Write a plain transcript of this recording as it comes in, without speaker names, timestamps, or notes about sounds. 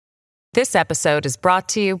This episode is brought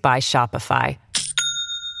to you by Shopify.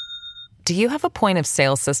 Do you have a point of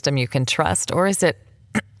sale system you can trust, or is it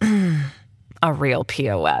a real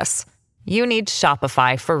POS? You need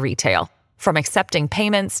Shopify for retail. From accepting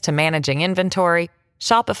payments to managing inventory,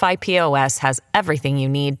 Shopify POS has everything you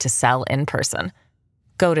need to sell in person.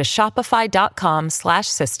 Go to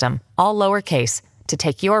shopify.com/system, all lowercase, to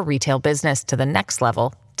take your retail business to the next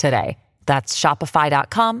level today. That's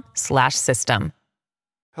shopify.com/system.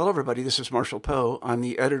 Hello, everybody. This is Marshall Poe. I'm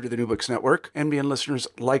the editor of the New Books Network. NBN listeners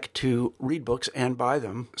like to read books and buy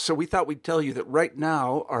them. So we thought we'd tell you that right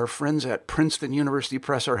now, our friends at Princeton University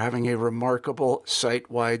Press are having a remarkable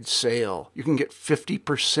site-wide sale. You can get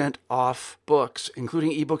 50% off books,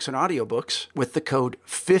 including ebooks and audiobooks, with the code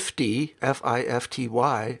 50,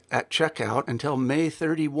 F-I-F-T-Y, at checkout until May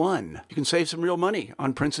 31. You can save some real money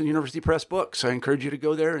on Princeton University Press books. I encourage you to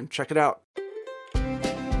go there and check it out.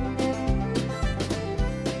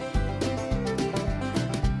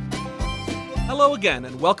 Hello again,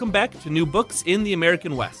 and welcome back to New Books in the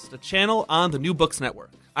American West, a channel on the New Books Network.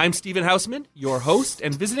 I'm Stephen Hausman, your host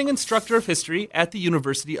and visiting instructor of history at the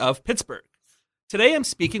University of Pittsburgh. Today I'm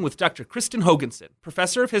speaking with Dr. Kristin Hoganson,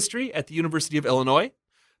 professor of history at the University of Illinois.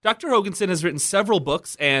 Dr. Hoganson has written several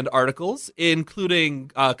books and articles, including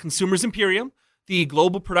Consumer's Imperium, The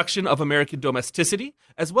Global Production of American Domesticity,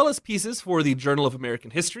 as well as pieces for the Journal of American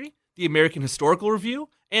History, the American Historical Review,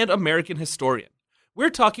 and American Historian. We're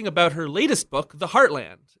talking about her latest book, The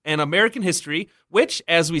Heartland, an American History, which,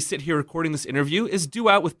 as we sit here recording this interview, is due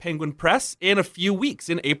out with Penguin Press in a few weeks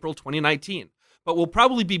in April 2019. But will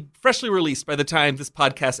probably be freshly released by the time this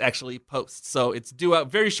podcast actually posts, so it's due out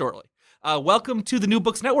very shortly. Welcome to the New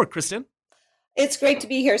Books Network, Kristin. It's great to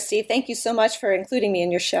be here, Steve. Thank you so much for including me in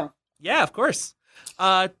your show. Yeah, of course.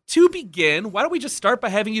 To begin, why don't we just start by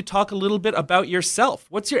having you talk a little bit about yourself?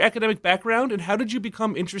 What's your academic background, and how did you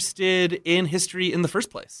become interested in history in the first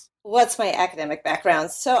place? What's my academic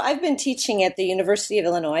background? So I've been teaching at the University of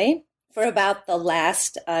Illinois for about the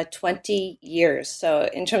last 20 years. So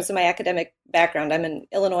in terms of my academic background, I'm an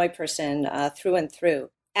Illinois person through and through.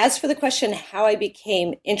 As for the question how I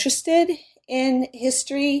became interested in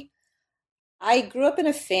history, I grew up in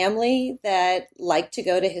a family that liked to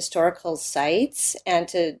go to historical sites and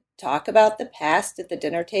to talk about the past at the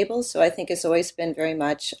dinner table. So I think it's always been very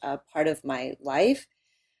much a part of my life.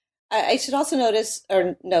 I should also note,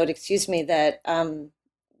 that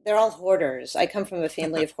they're all hoarders. I come from a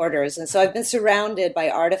family of hoarders. And so I've been surrounded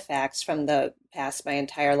by artifacts from the past my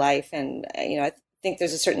entire life. And, I think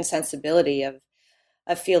there's a certain sensibility of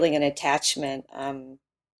feeling an attachment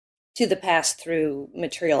to the past through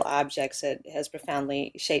material objects that has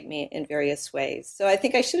profoundly shaped me in various ways. So I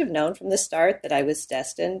think I should have known from the start that I was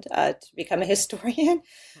destined to become a historian,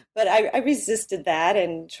 but I resisted that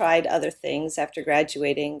and tried other things after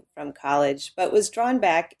graduating from college, but was drawn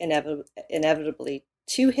back inevitably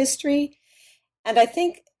to history. And I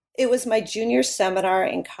think it was my junior seminar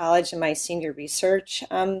in college and my senior research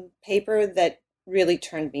paper that really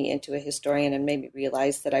turned me into a historian and made me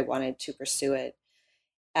realize that I wanted to pursue it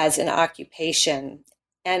as an occupation.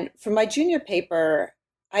 And for my junior paper,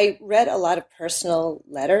 I read a lot of personal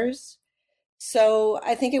letters. So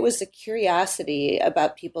I think it was the curiosity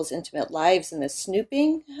about people's intimate lives and the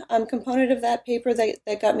snooping component of that paper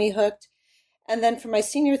that got me hooked. And then for my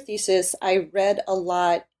senior thesis, I read a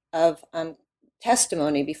lot of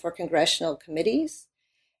testimony before congressional committees.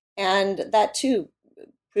 And that too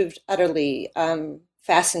proved utterly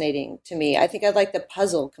fascinating to me. I think I like the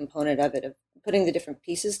puzzle component of it, of putting the different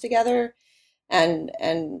pieces together and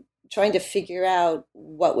trying to figure out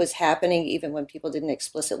what was happening even when people didn't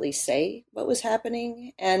explicitly say what was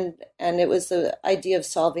happening. And it was the idea of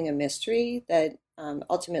solving a mystery that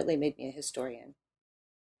ultimately made me a historian.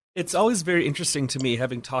 It's always very interesting to me,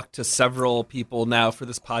 having talked to several people now for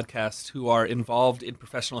this podcast who are involved in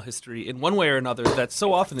professional history in one way or another, that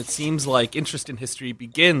so often it seems like interest in history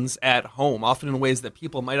begins at home, often in ways that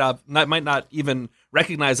people might not even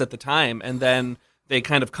recognize at the time. And then they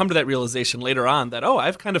kind of come to that realization later on that, oh,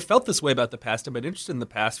 I've kind of felt this way about the past. I've been interested in the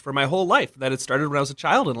past for my whole life, that it started when I was a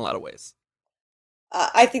child in a lot of ways.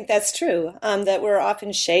 I think that's true, that we're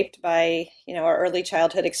often shaped by, our early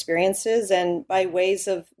childhood experiences and by ways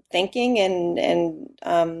of thinking and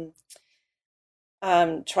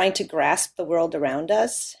trying to grasp the world around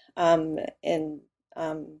us in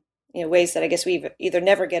ways that I guess we either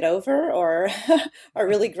never get over or are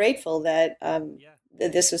really grateful that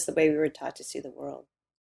that this was the way we were taught to see the world.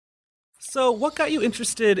 So what got you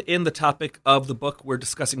interested in the topic of the book we're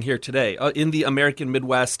discussing here today, in the American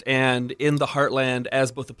Midwest and in the Heartland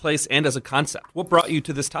as both a place and as a concept? What brought you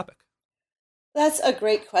to this topic? That's a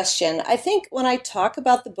great question. I think when I talk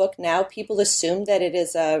about the book now, people assume that it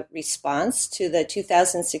is a response to the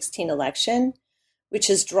 2016 election, which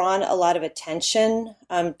has drawn a lot of attention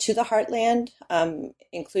to the heartland,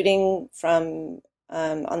 including from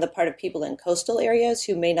on the part of people in coastal areas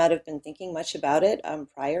who may not have been thinking much about it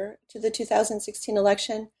prior to the 2016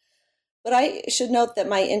 election. But I should note that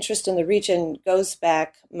my interest in the region goes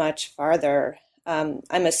back much farther. I'm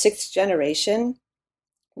a sixth generation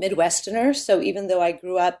Midwesterner, so even though I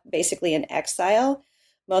grew up basically in exile,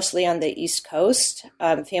 mostly on the East Coast,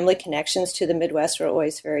 family connections to the Midwest were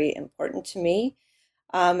always very important to me.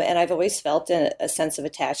 And I've always felt a sense of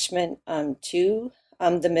attachment to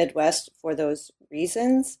the Midwest for those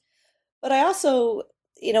reasons. But I also,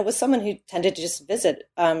 was someone who tended to just visit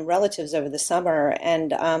relatives over the summer.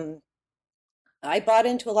 And I bought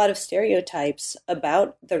into a lot of stereotypes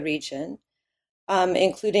about the region,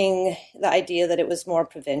 including the idea that it was more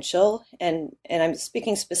provincial. And I'm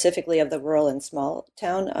speaking specifically of the rural and small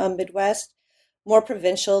town Midwest, more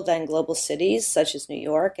provincial than global cities such as New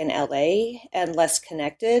York and LA, and less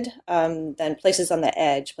connected than places on the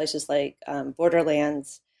edge, places like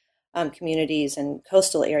borderlands communities and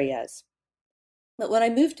coastal areas. But when I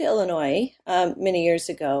moved to Illinois many years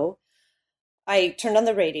ago, I turned on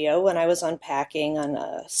the radio when I was unpacking on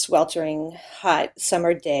a sweltering hot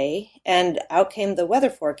summer day, and out came the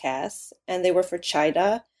weather forecasts, and they were for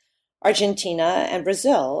China, Argentina, and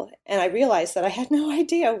Brazil. And I realized that I had no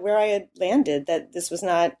idea where I had landed, that this was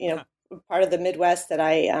not, part of the Midwest that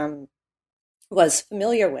I was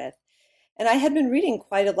familiar with. And I had been reading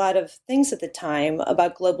quite a lot of things at the time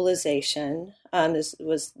about globalization. This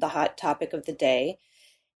was the hot topic of the day.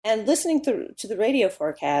 And listening to the radio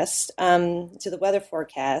forecast, to the weather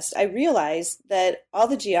forecast, I realized that all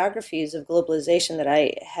the geographies of globalization that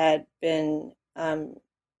I had been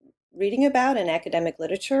reading about in academic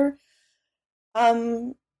literature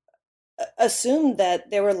assumed that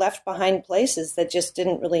there were left behind places that just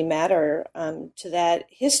didn't really matter to that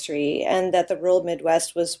history, and that the rural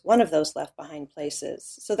Midwest was one of those left behind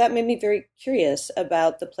places. So that made me very curious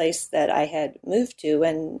about the place that I had moved to,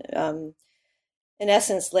 and in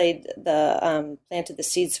essence planted the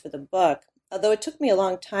seeds for the book. Although it took me a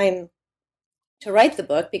long time to write the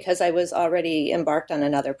book because I was already embarked on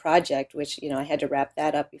another project, which, I had to wrap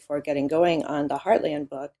that up before getting going on the Heartland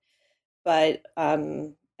book. But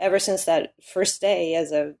ever since that first day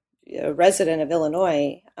as a resident of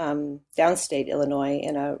Illinois, downstate Illinois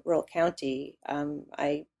in a rural county,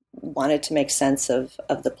 I wanted to make sense of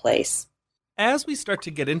the place. As we start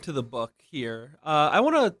to get into the book here, I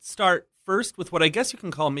want to start first with what I guess you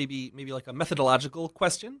can call maybe like a methodological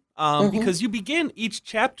question, because you begin each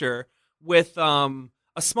chapter with a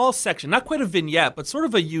small section, not quite a vignette, but sort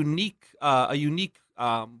of a unique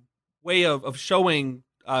way of showing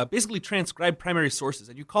basically transcribed primary sources,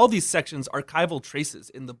 and you call these sections archival traces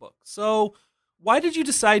in the book. So why did you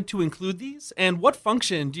decide to include these, and what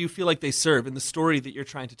function do you feel like they serve in the story that you're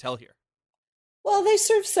trying to tell here? Well, they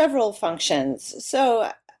serve several functions.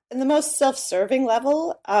 So in the most self-serving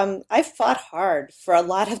level, I fought hard for a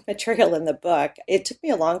lot of material in the book. It took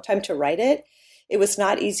me a long time to write it. It was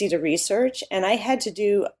not easy to research, and I had to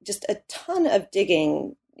do just a ton of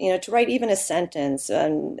digging, to write even a sentence,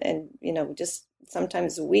 and just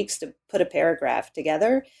sometimes weeks to put a paragraph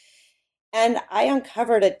together. And I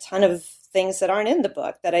uncovered a ton of things that aren't in the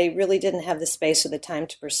book that I really didn't have the space or the time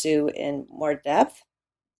to pursue in more depth.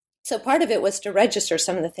 So part of it was to register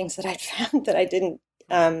some of the things that I'd found that I didn't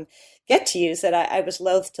get to use, that I was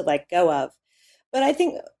loath to let go of. But I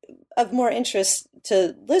think of more interest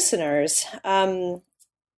to listeners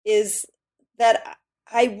is that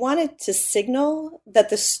I wanted to signal that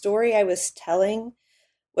the story I was telling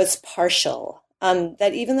was partial.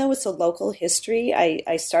 That even though it's a local history,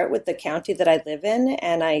 I start with the county that I live in,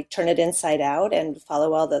 and I turn it inside out and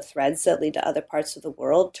follow all the threads that lead to other parts of the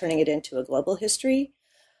world, turning it into a global history.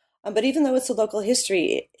 But even though it's a local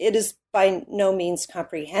history, it is by no means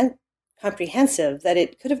comprehensive, that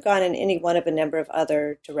it could have gone in any one of a number of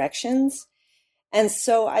other directions. And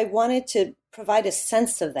so I wanted to provide a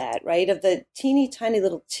sense of that, right, of the teeny tiny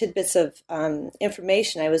little tidbits of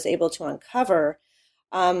information I was able to uncover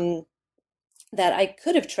that I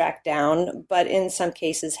could have tracked down, but in some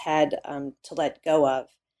cases had to let go of.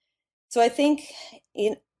 So I think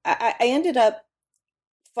I ended up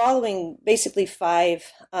following basically 5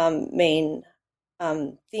 main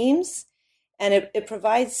themes, and it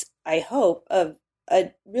provides, I hope, a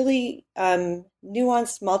really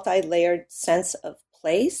nuanced, multi-layered sense of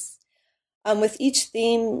place, with each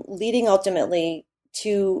theme leading ultimately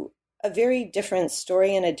to a very different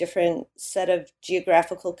story and a different set of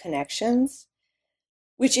geographical connections,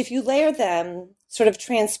 which if you layer them sort of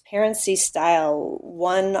transparency style,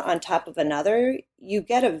 one on top of another, you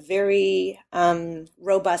get a very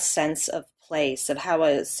robust sense of place, of how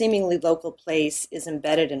a seemingly local place is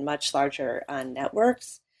embedded in much larger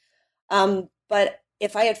networks. But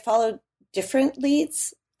if I had followed different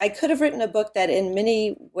leads, I could have written a book that in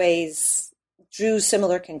many ways drew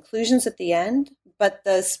similar conclusions at the end, but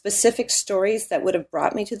the specific stories that would have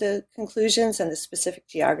brought me to the conclusions and the specific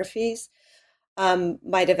geographies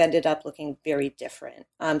might have ended up looking very different.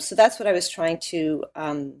 So that's what I was trying to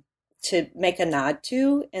make a nod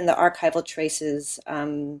to in the archival traces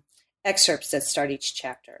excerpts that start each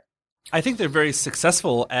chapter. I think they're very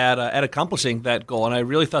successful at accomplishing that goal, and I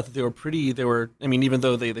really thought that I mean, even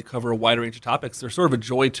though they cover a wide range of topics, they're sort of a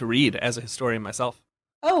joy to read as a historian myself.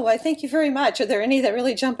 Oh, I thank you very much. Are there any that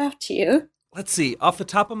really jump out to you? Let's see. Off the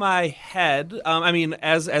top of my head, I mean,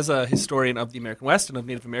 as a historian of the American West and of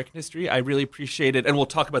Native American history, I really appreciated, and we'll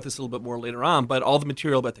talk about this a little bit more later on, but all the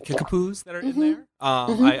material about the Kickapoos that are in there,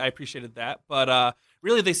 I appreciated that. But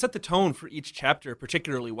really, they set the tone for each chapter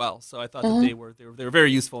particularly well. So I thought that they were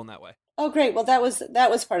very useful in that way. Oh, great. Well, that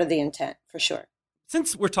was part of the intent, for sure.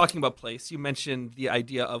 Since we're talking about place, you mentioned the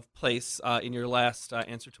idea of place in your last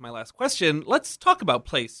answer to my last question. Let's talk about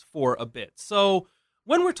place for a bit. So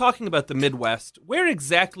when we're talking about the Midwest, where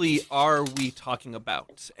exactly are we talking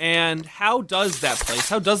about? And how does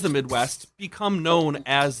the Midwest become known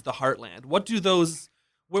as the Heartland?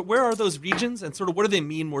 Where are those regions, and sort of what do they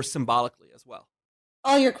mean more symbolically as well?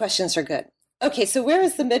 All your questions are good. Okay, so where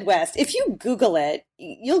is the Midwest? If you Google it,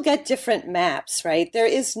 you'll get different maps, right? There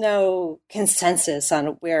is no consensus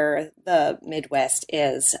on where the Midwest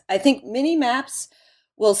is. I think many maps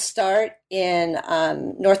will start in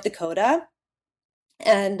North Dakota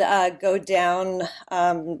and go down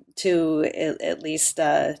to at least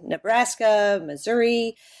Nebraska,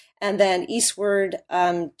 Missouri, and then eastward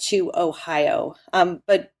to Ohio.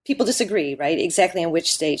 But people disagree, right, exactly in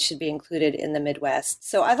which state should be included in the Midwest.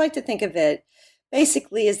 So I like to think of it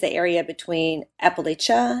basically as the area between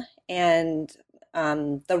Appalachia and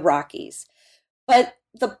the Rockies. But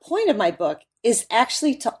the point of my book is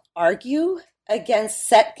actually to argue against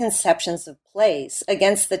set conceptions of place,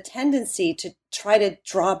 against the tendency to try to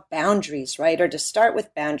draw boundaries, right? Or to start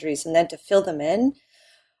with boundaries and then to fill them in.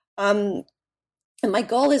 And my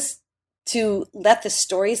goal is to let the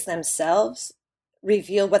stories themselves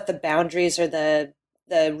reveal what the boundaries or the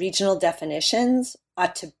regional definitions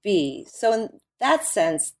ought to be. So in that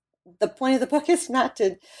sense, the point of the book is not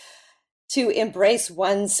to embrace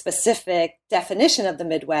one specific definition of the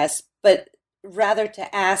Midwest, but rather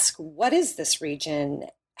to ask, what is this region?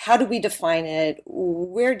 How do we define it?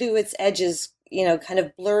 Where do its edges, kind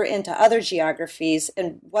of blur into other geographies?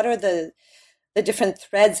 And what are the different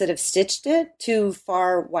threads that have stitched it to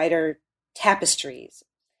far wider tapestries?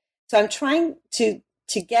 So I'm trying to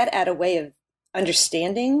get at a way of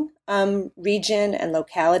understanding region and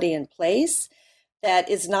locality and place that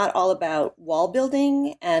is not all about wall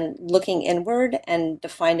building and looking inward and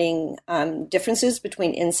defining differences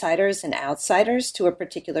between insiders and outsiders to a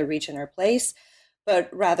particular region or place, but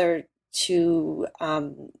rather to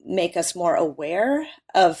make us more aware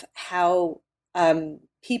of how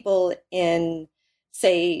people in,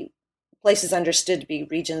 say, places understood to be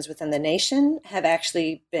regions within the nation have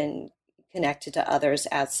actually been connected to others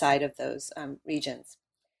outside of those regions.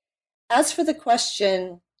 As for the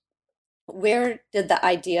question, where did the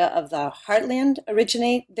idea of the heartland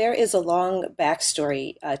originate? There is a long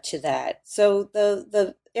backstory to that. So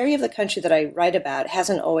the area of the country that I write about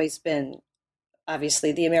hasn't always been,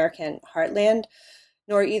 obviously, the American heartland,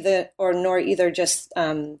 nor either just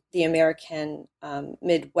the American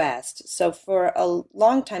Midwest. So for a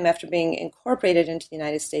long time after being incorporated into the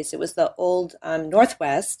United States, it was the old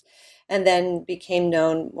Northwest, and then became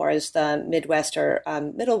known more as the Midwest or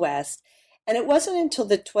Middle West. And it wasn't until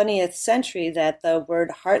the 20th century that the word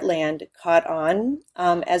heartland caught on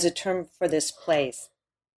as a term for this place.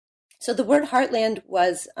 So the word heartland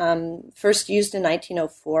was first used in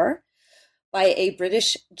 1904 by a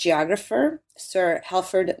British geographer, Sir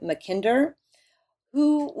Halford Mackinder,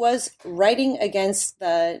 who was writing against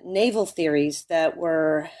the naval theories that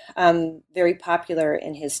were very popular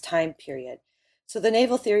in his time period. So the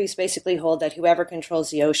naval theories basically hold that whoever controls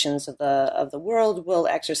the oceans of the world will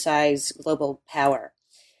exercise global power.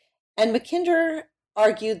 And Mackinder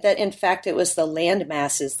argued that, in fact, it was the land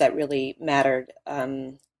masses that really mattered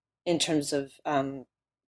in terms of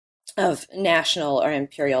national or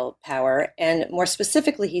imperial power. And more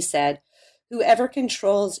specifically, he said, whoever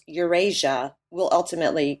controls Eurasia will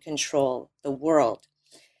ultimately control the world.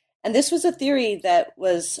 And this was a theory that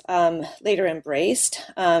was later embraced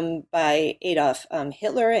by Adolf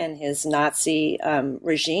Hitler and his Nazi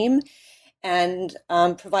regime, and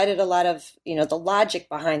provided a lot of, the logic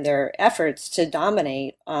behind their efforts to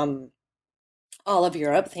dominate all of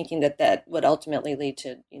Europe, thinking that that would ultimately lead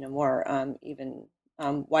to, more even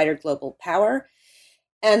wider global power.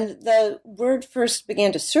 And the word first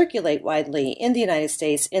began to circulate widely in the United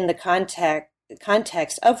States in the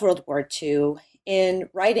context of World War II, in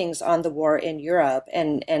writings on the war in Europe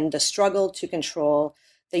and the struggle to control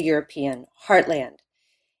the European heartland.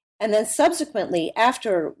 And then subsequently,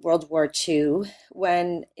 after World War II,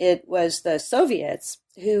 when it was the Soviets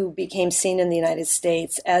who became seen in the United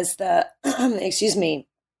States as the,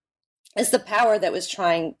 as the power that was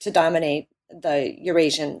trying to dominate the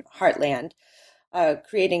Eurasian heartland,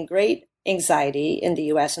 creating great anxiety in the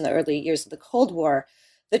US in the early years of the Cold War,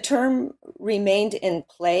 the term remained in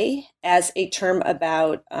play as a term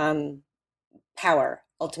about power,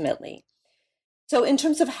 ultimately. So in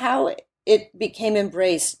terms of how it became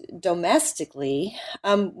embraced domestically,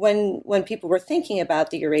 when people were thinking about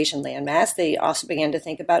the Eurasian landmass, they also began to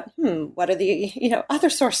think about, what are the other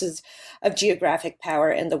sources of geographic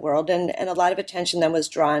power in the world? And a lot of attention then was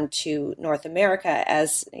drawn to North America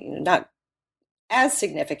as not as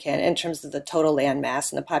significant in terms of the total land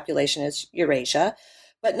mass and the population as Eurasia,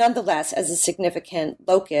 but nonetheless as a significant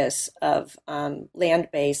locus of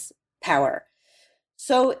land-based power.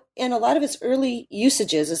 So in a lot of its early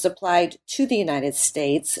usages as applied to the United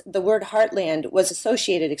States, the word heartland was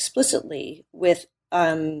associated explicitly with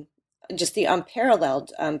just the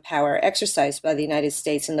unparalleled power exercised by the United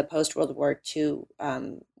States in the post-World War II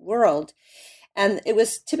world. And it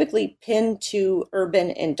was typically pinned to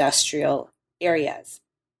urban industrial areas.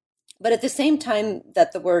 But at the same time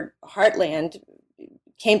that the word heartland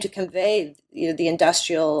came to convey the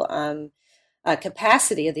industrial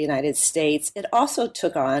capacity of the United States, it also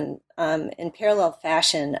took on, in parallel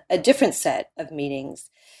fashion, a different set of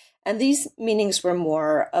meanings. And these meanings were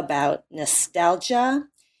more about nostalgia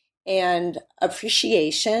and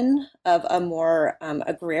appreciation of a more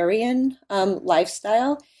agrarian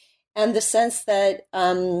lifestyle, and the sense that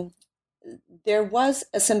there was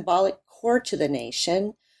a symbolic core to the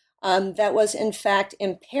nation that was in fact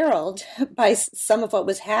imperiled by some of what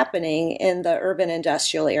was happening in the urban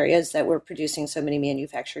industrial areas that were producing so many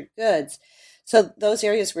manufactured goods. So those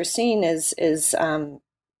areas were seen as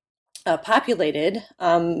populated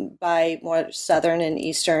by more Southern and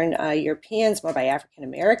Eastern Europeans, more by African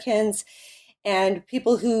Americans, and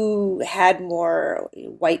people who had more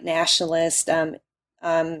white nationalist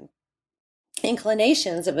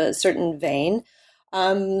inclinations of a certain vein.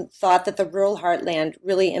 Thought that the rural heartland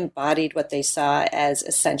really embodied what they saw as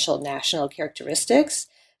essential national characteristics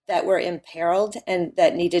that were imperiled and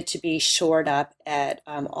that needed to be shored up at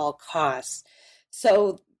all costs.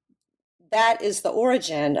 So that is the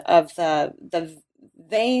origin of the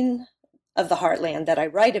vein of the heartland that I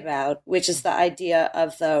write about, which is the idea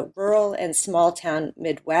of the rural and small town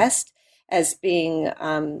Midwest as being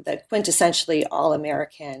the quintessentially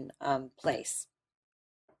all-American place.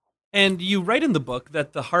 And you write in the book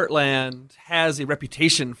that the heartland has a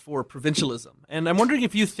reputation for provincialism. And I'm wondering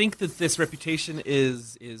if you think that this reputation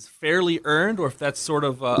is fairly earned, or if that's sort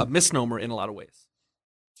of a misnomer in a lot of ways.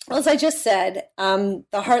 Well, as I just said, the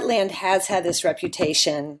heartland has had this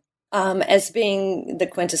reputation as being the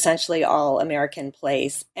quintessentially all-American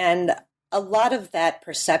place. And a lot of that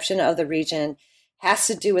perception of the region has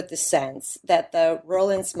to do with the sense that the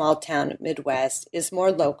rural and small town Midwest is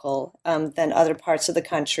more local than other parts of the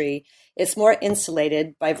country. It's more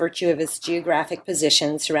insulated by virtue of its geographic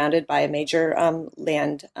position, surrounded by a major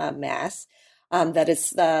land mass. That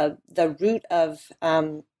it's the root of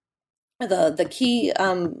the key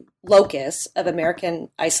locus of American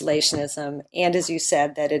isolationism, and as you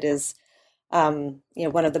said, that it is one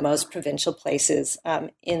of the most provincial places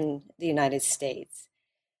in the United States.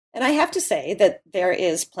 And I have to say that there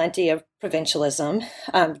is plenty of provincialism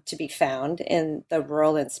to be found in the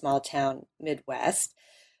rural and small town Midwest.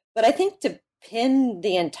 But I think to pin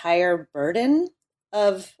the entire burden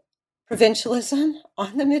of provincialism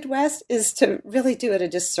on the Midwest is to really do it a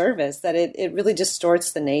disservice, that it really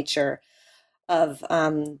distorts the nature of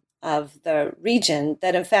the region,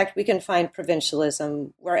 that in fact we can find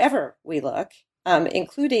provincialism wherever we look,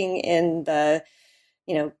 including in the,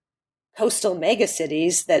 coastal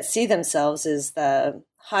megacities that see themselves as the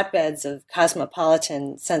hotbeds of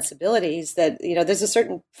cosmopolitan sensibilities, that, there's a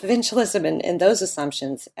certain provincialism in those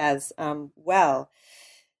assumptions as well.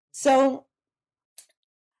 So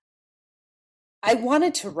I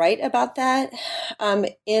wanted to write about that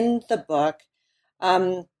in the book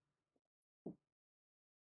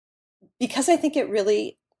because I think it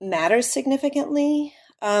really matters significantly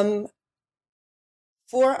for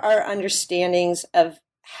our understandings of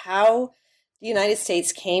how the United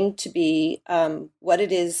States came to be what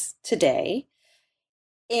it is today,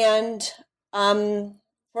 and for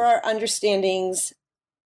our understandings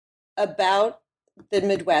about the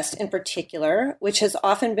Midwest in particular, which has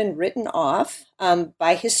often been written off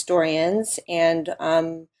by historians and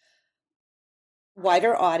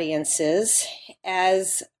wider audiences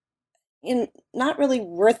as not really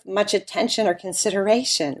worth much attention or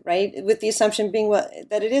consideration, right? With the assumption being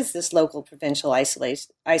that it is this local, provincial,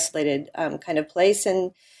 isolated kind of place,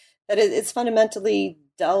 and that it's fundamentally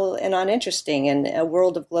dull and uninteresting in a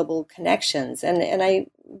world of global connections. And I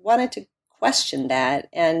wanted to question that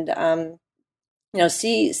and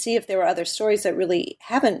see if there were other stories that really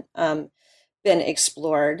haven't been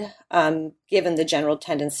explored, given the general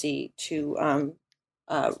tendency to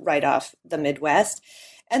write off the Midwest.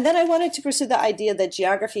 And then I wanted to pursue the idea that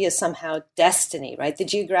geography is somehow destiny, right? The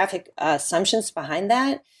geographic assumptions behind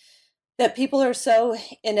that people are so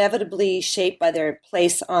inevitably shaped by their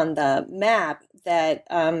place on the map that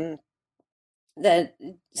that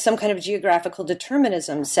some kind of geographical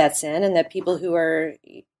determinism sets in, and that people who are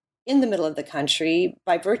in the middle of the country,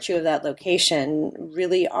 by virtue of that location,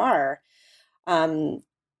 really are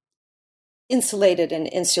insulated and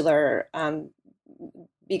insular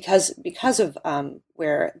because of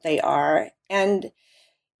where they are. And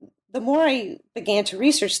the more I began to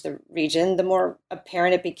research the region, the more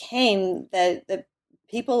apparent it became that the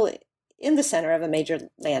people in the center of a major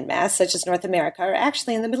landmass, such as North America, are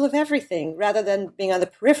actually in the middle of everything, rather than being on the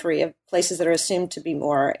periphery of places that are assumed to be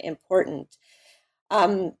more important.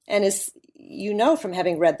 And as you know from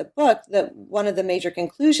having read the book, that one of the major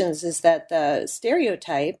conclusions is that the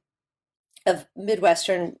stereotype of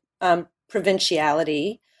Midwestern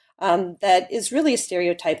provinciality that is really a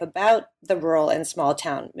stereotype about the rural and small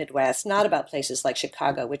town Midwest, not about places like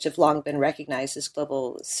Chicago, which have long been recognized as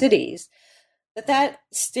global cities, that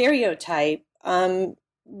stereotype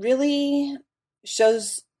really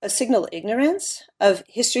shows a signal ignorance of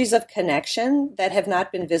histories of connection that have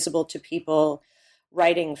not been visible to people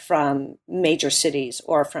writing from major cities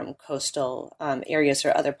or from coastal areas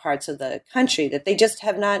or other parts of the country, that they just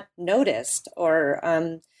have not noticed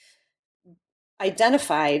or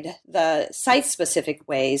identified the site-specific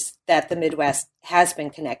ways that the Midwest has been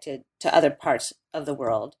connected to other parts of the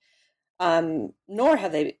world. Nor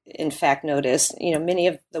have they, in fact, noticed, many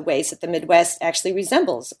of the ways that the Midwest actually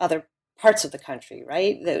resembles other parts of the country,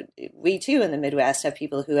 right? That we, too, in the Midwest have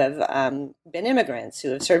people who have been immigrants, who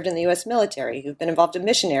have served in the U.S. military, who've been involved in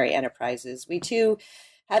missionary enterprises. We, too,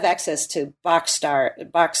 have access to box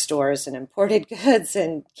stores and imported goods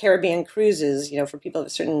and Caribbean cruises, for people of a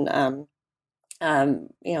certain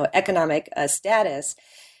economic status.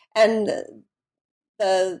 And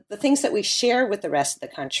the things that we share with the rest of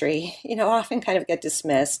the country, often kind of get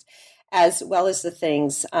dismissed, as well as the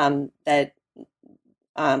things that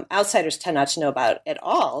outsiders tend not to know about at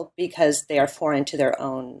all because they are foreign to their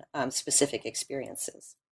own specific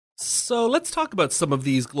experiences. So let's talk about some of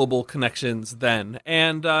these global connections then.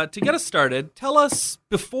 And to get us started, tell us,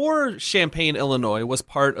 before Champaign, Illinois was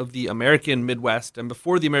part of the American Midwest, and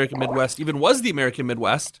before the American Midwest even was the American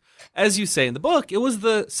Midwest, as you say in the book, it was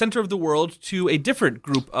the center of the world to a different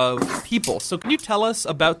group of people. So can you tell us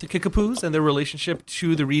about the Kickapoos and their relationship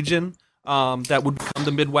to the region that would become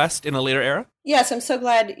the Midwest in a later era? Yes, I'm so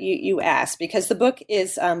glad you asked, because the book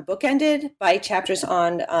is bookended by chapters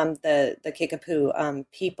on the Kickapoo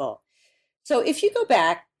people. So if you go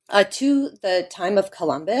back to the time of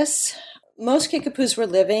Columbus, most Kickapoos were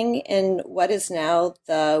living in what is now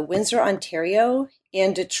the Windsor, Ontario,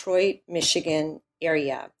 and Detroit, Michigan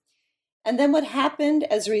area. And then what happened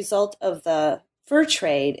as a result of the fur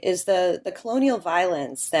trade is the colonial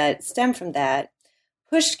violence that stemmed from that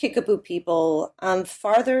pushed Kickapoo people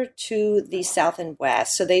farther to the south and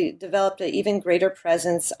west. So they developed an even greater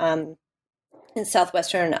presence in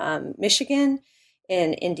southwestern Michigan,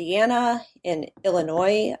 in Indiana, in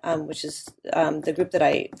Illinois, which is the group that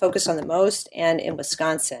I focus on the most, and in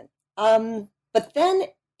Wisconsin. But then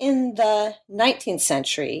in the 19th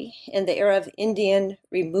century, in the era of Indian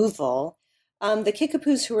removal, the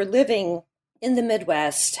Kickapoos who were living in the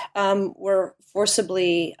Midwest were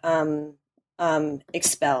forcibly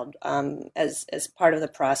expelled as part of the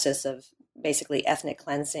process of basically ethnic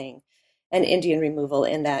cleansing and Indian removal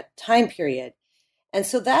in that time period. And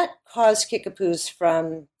so that caused Kickapoos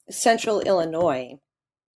from central Illinois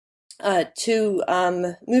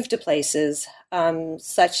to move to places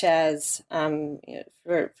such as,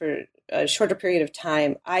 for a shorter period of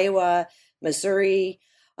time, Iowa, Missouri,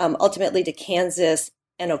 ultimately to Kansas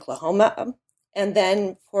and Oklahoma. And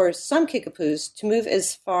then for some Kickapoos to move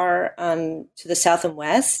as far to the south and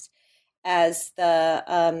west as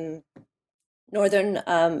the northern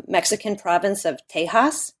Mexican province of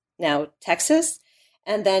Tejas, now Texas,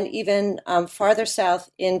 and then even farther south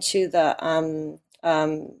into the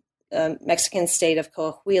Mexican state of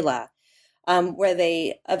Coahuila, where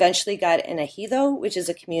they eventually got an ejido, which is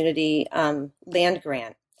a community land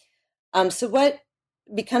grant. So what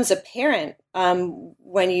becomes apparent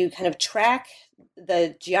when you kind of track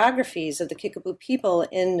the geographies of the Kickapoo people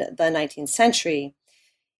in the 19th century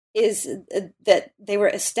is that they were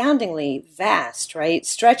astoundingly vast, right?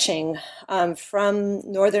 Stretching from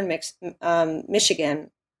northern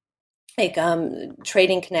Michigan, like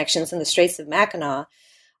trading connections in the Straits of Mackinac,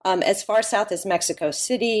 as far south as Mexico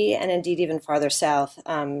City, and indeed even farther south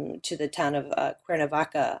to the town of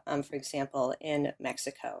Cuernavaca, for example, in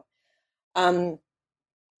Mexico.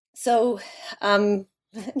 So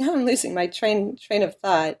now I'm losing my train of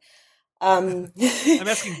thought. I'm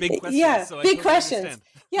asking big questions. Yeah, so big I questions. Understand.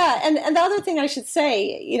 Yeah, and the other thing I should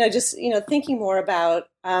say, just thinking more about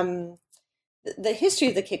the history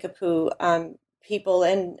of the Kickapoo people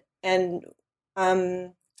and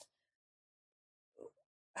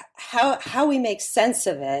how we make sense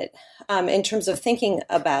of it in terms of thinking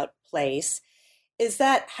about place, is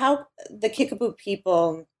that how the Kickapoo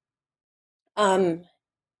people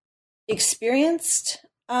experienced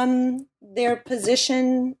their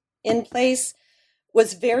position in place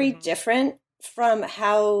was very different from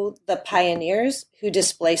how the pioneers who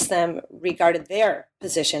displaced them regarded their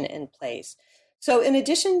position in place. So in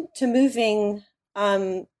addition to moving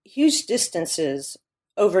huge distances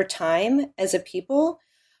over time as a people,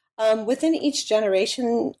 within each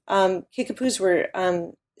generation, Kickapoos were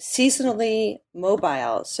seasonally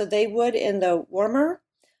mobile. So they would, in the warmer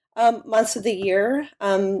months of the year,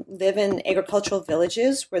 live in agricultural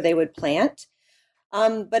villages where they would plant.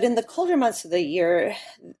 But in the colder months of the year,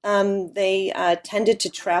 they tended to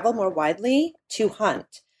travel more widely to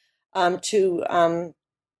hunt, to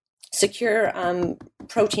secure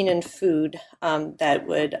protein and food that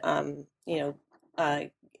would,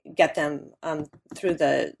 get them through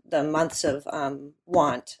the months of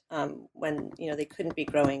want when they couldn't be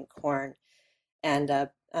growing corn and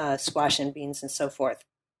squash and beans and so forth.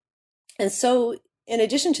 And so, in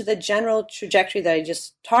addition to the general trajectory that I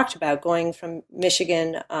just talked about, going from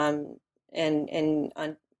Michigan and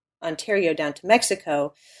Ontario down to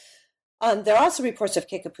Mexico, there are also reports of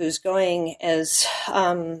Kickapoos going as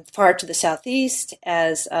far to the southeast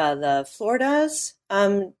as the Floridas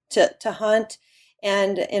to hunt,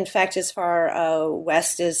 and in fact as far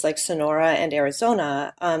west as like Sonora and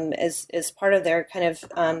Arizona as part of their kind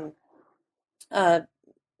of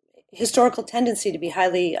historical tendency to be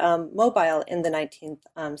highly mobile in the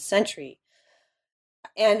 19th century.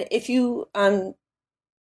 And if you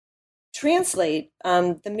translate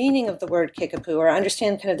the meaning of the word Kickapoo, or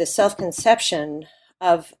understand kind of the self-conception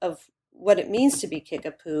of what it means to be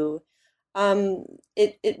Kickapoo,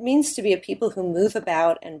 it means to be a people who move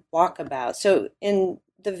about and walk about. So in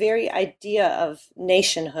the very idea of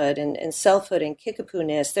nationhood and selfhood and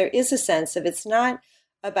Kickapoo-ness, there is a sense of it's not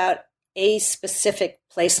about a specific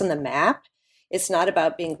place on the map. It's not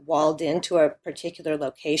about being walled into a particular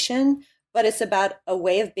location, but it's about a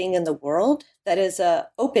way of being in the world that is an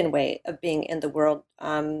open way of being in the world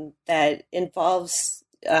that involves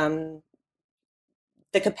the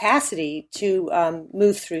capacity to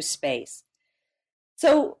move through space.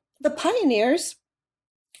 So the pioneers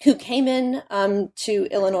who came in to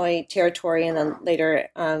Illinois Territory and then later,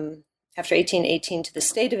 after 1818, to the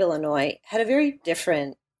state of Illinois, had a very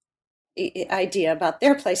different idea about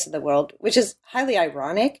their place in the world, which is highly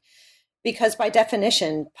ironic because by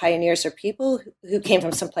definition, pioneers are people who came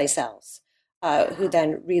from someplace else, who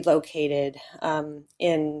then relocated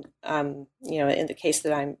in the case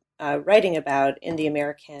that I'm writing about in the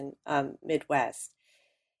American Midwest.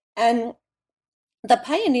 And the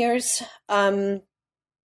pioneers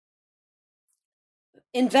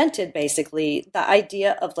invented basically the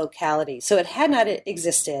idea of locality. So it had not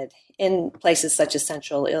existed in places such as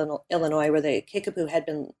central Illinois where the Kickapoo had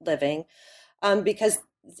been living because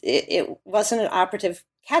it wasn't an operative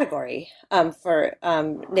category for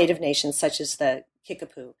native nations such as the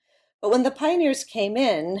Kickapoo. But when the pioneers came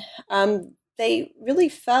in, they really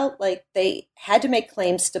felt like they had to make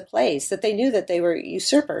claims to place, that they knew that they were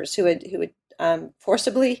usurpers who had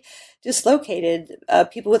forcibly dislocated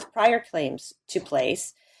people with prior claims to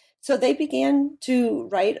place. So they began to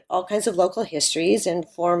write all kinds of local histories and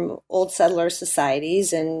form old settler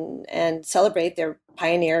societies and celebrate their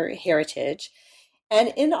pioneer heritage.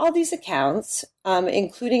 And in all these accounts,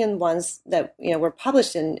 including in ones that were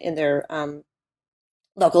published in their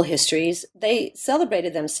local histories, they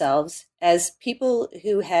celebrated themselves as people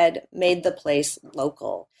who had made the place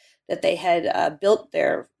local, that they had built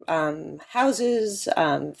their houses,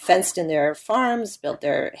 fenced in their farms, built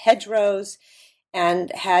their hedgerows,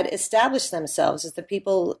 and had established themselves as the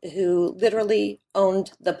people who literally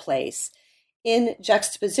owned the place, in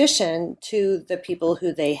juxtaposition to the people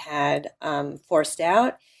who they had forced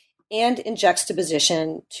out, and in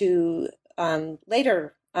juxtaposition to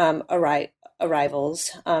later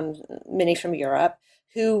arrivals, many from Europe,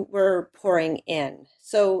 who were pouring in.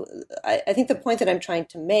 So I think the point that I'm trying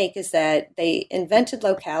to make is that they invented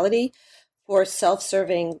locality for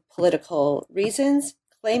self-serving political reasons,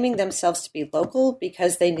 claiming themselves to be local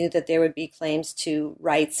because they knew that there would be claims to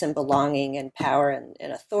rights and belonging and power and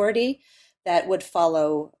authority that would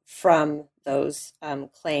follow from those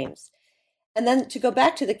claims. And then to go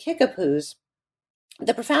back to the Kickapoos,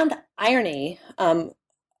 the profound irony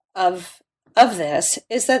of this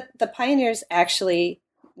is that the pioneers actually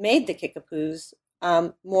made the Kickapoos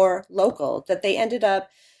more local, that they ended up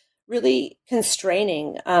really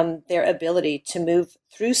constraining their ability to move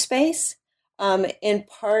through space, in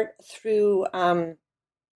part through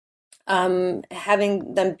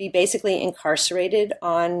having them be basically incarcerated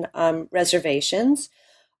on reservations,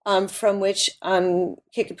 from which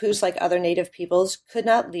Kickapoos, like other Native peoples, could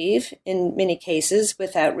not leave in many cases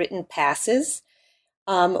without written passes,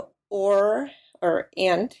 and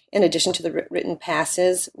in addition to the written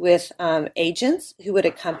passes, with agents who would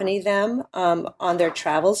accompany them on their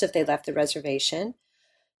travels if they left the reservation.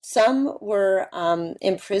 Some were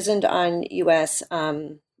imprisoned on U.S.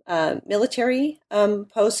 Military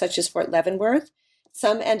posts, such as Fort Leavenworth.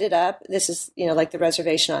 Some ended up, this is like the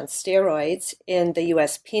reservation on steroids, in the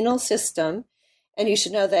U.S. penal system. And you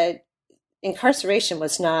should know that incarceration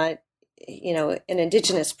was not, an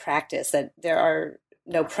indigenous practice, that there are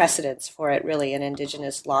no precedents for it really in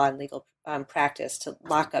indigenous law and legal practice to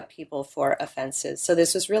lock up people for offenses. So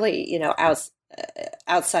this was really,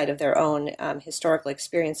 outside of their own historical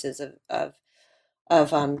experiences of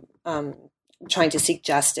trying to seek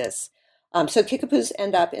justice. So Kickapoos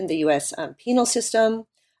end up in the U.S. Penal system.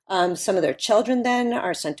 Some of their children then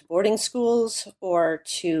are sent to boarding schools or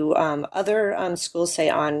to other schools, say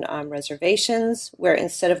on reservations, where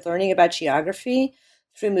instead of learning about geography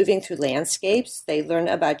through moving through landscapes, they learn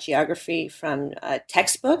about geography from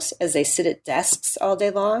textbooks as they sit at desks all day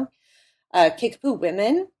long. Kickapoo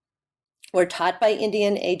women were taught by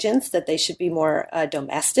Indian agents that they should be more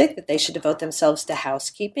domestic, that they should devote themselves to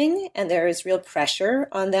housekeeping, and there is real pressure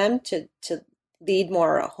on them to lead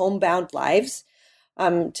more homebound lives,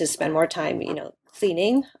 to spend more time,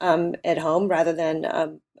 cleaning at home rather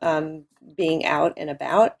than being out and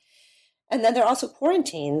about. And then there are also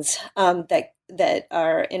quarantines that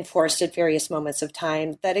are enforced at various moments of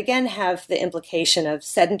time that, again, have the implication of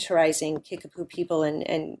sedentarizing Kickapoo people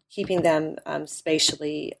and keeping them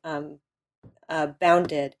spatially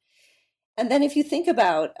bounded. And then if you think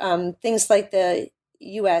about things like the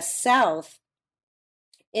U.S. South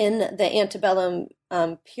in the antebellum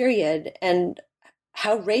period and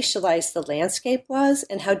how racialized the landscape was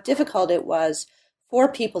and how difficult it was for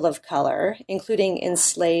people of color, including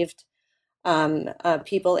enslaved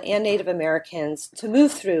people and Native Americans, to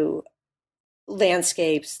move through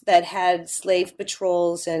landscapes that had slave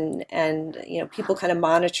patrols and people kind of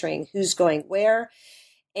monitoring who's going where,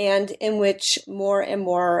 and in which more and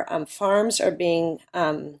more farms are being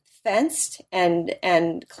fenced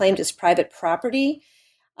and claimed as private property,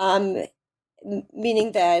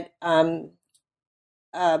 meaning that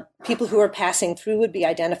people who are passing through would be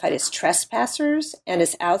identified as trespassers and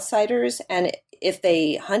as outsiders, and if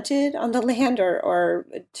they hunted on the land or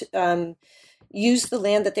used the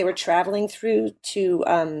land that they were traveling through to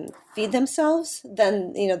feed themselves,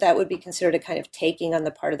 then that would be considered a kind of taking on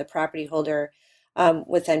the part of the property holder,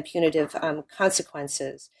 with then punitive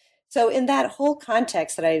consequences. So in that whole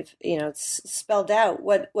context that I've spelled out,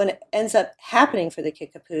 what ends up happening for the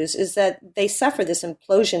Kickapoos is that they suffer this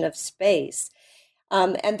implosion of space.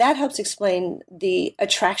 And that helps explain the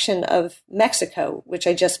attraction of Mexico, which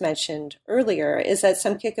I just mentioned earlier, is that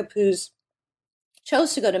some Kickapoos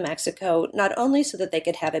chose to go to Mexico not only so that they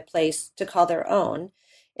could have a place to call their own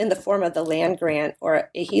in the form of the land grant or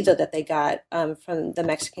ejido that they got from the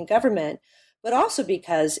Mexican government, but also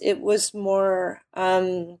because it was more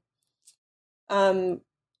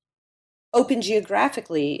open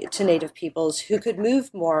geographically to Native peoples who could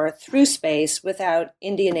move more through space without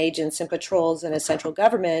Indian agents and patrols and a central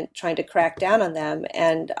government trying to crack down on them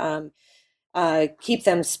and keep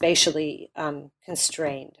them spatially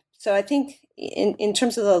constrained. So I think in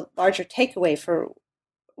terms of the larger takeaway for,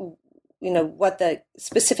 what the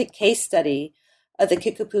specific case study of the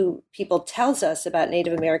Kickapoo people tells us about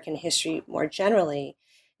Native American history more generally,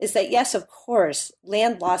 is that yes, of course,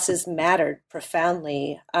 land losses mattered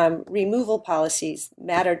profoundly. Removal policies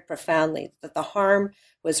mattered profoundly, that the harm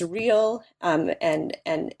was real and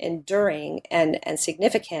enduring and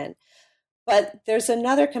significant. But there's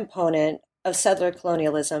another component of settler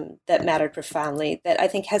colonialism that mattered profoundly that I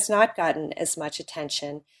think has not gotten as much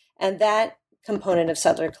attention. And that component of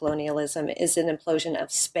settler colonialism is an implosion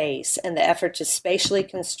of space and the effort to spatially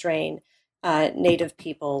constrain Native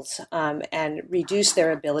peoples and reduce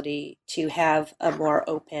their ability to have a more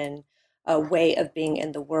open way of being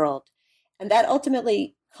in the world. And that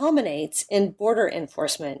ultimately culminates in border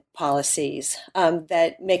enforcement policies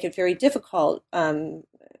that make it very difficult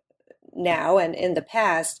now and in the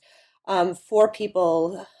past for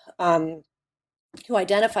people who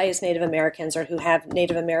identify as Native Americans or who have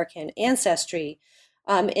Native American ancestry,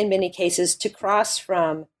 in many cases, to cross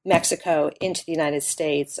from Mexico into the United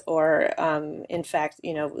States, or in fact,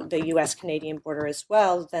 the U.S.-Canadian border as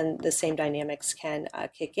well, then the same dynamics can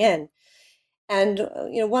kick in. And,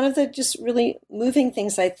 one of the just really moving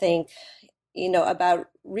things, I think, about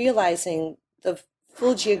realizing the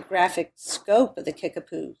full geographic scope of the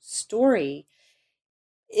Kickapoo story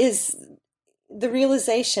is the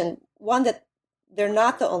realization, one, that they're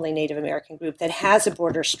not the only Native American group that has a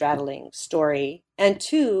border straddling story, and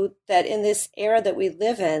two, that in this era that we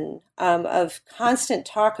live in, of constant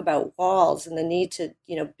talk about walls and the need to,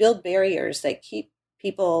 build barriers that keep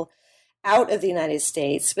people out of the United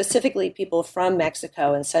States, specifically people from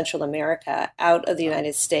Mexico and Central America out of the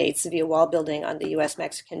United States via wall building on the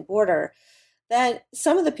U.S.-Mexican border, that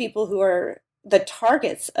some of the people who are the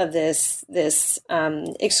targets of this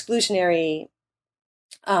exclusionary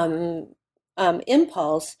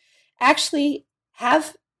impulse actually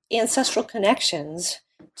have ancestral connections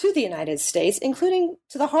to the United States, including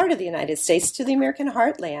to the heart of the United States, to the American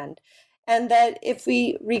heartland. And that if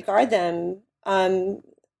we regard them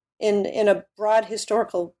in a broad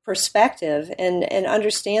historical perspective and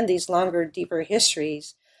understand these longer, deeper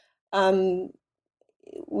histories,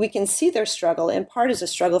 we can see their struggle in part as a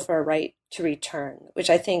struggle for a right to return, which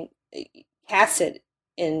I think casts it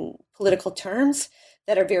in political terms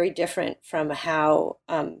that are very different from how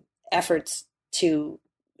efforts to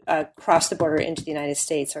cross the border into the United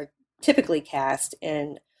States are typically cast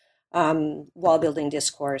in wall building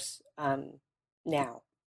discourse now.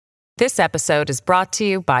 This episode is brought to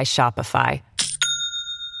you by Shopify.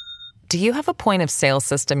 Do you have a point of sale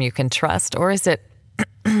system you can trust, or is it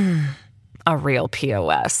a real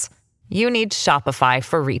POS? You need Shopify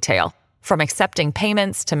for retail. From accepting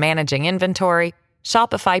payments to managing inventory,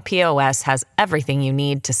 Shopify POS has everything you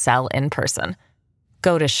need to sell in person.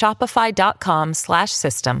 Go to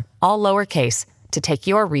shopify.com/system, all lowercase, to take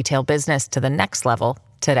your retail business to the next level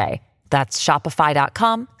today. That's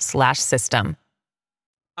shopify.com/system.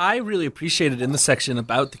 I really appreciated in the section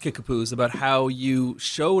about the Kickapoos, about how you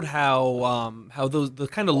showed how the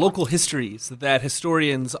kind of local histories that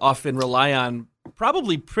historians often rely on,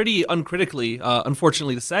 probably pretty uncritically,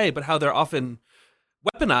 unfortunately to say, but how they're often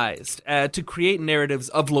weaponized to create narratives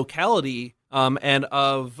of locality and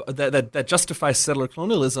of that justify settler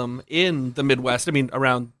colonialism in the Midwest. I mean,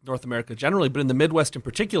 around North America generally, but in the Midwest in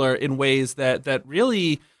particular, in ways that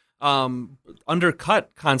really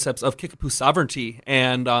undercut concepts of Kickapoo sovereignty,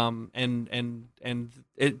 and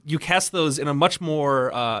you cast those in a much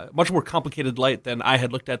more complicated light than I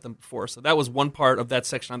had looked at them before. So that was one part of that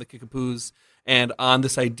section on the Kickapoos and on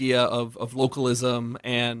this idea of localism,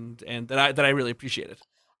 and that I really appreciated.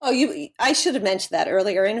 Oh, I should have mentioned that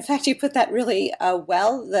earlier. And in fact, you put that really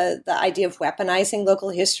well, the idea of weaponizing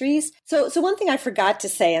local histories. So one thing I forgot to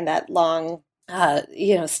say in that long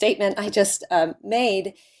statement I just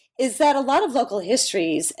made is that a lot of local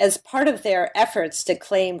histories, as part of their efforts to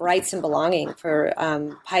claim rights and belonging for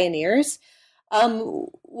pioneers,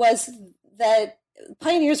 was that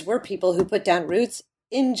pioneers were people who put down roots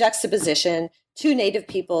in juxtaposition to Native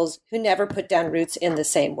peoples who never put down roots in the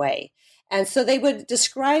same way. And so they would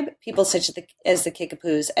describe people such as the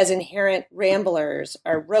Kickapoos as inherent ramblers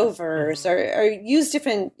or rovers, or use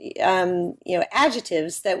different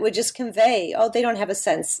adjectives that would just convey, they don't have a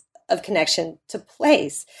sense of connection to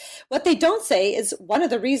place. What they don't say is one of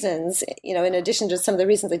the reasons, in addition to some of the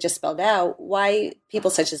reasons I just spelled out, why people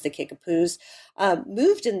such as the Kickapoos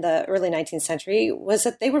moved in the early 19th century was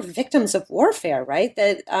that they were victims of warfare, right?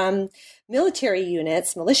 That military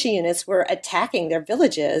units, militia units were attacking their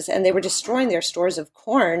villages and they were destroying their stores of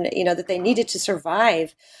corn, that they needed to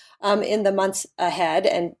survive in the months ahead,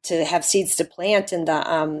 and to have seeds to plant in the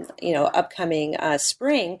upcoming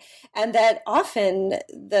spring, and that often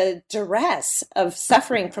the duress of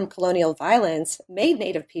suffering from colonial violence made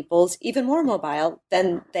Native peoples even more mobile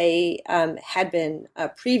than they had been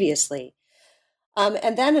previously.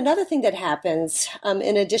 And then another thing that happens,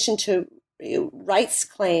 in addition to rights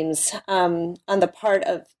claims on the part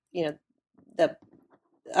of the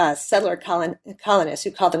settler colonists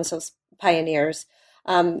who call themselves pioneers,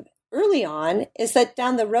 early on, is that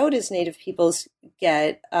down the road, as Native peoples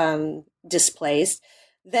get displaced,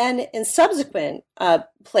 then in subsequent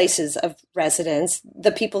places of residence,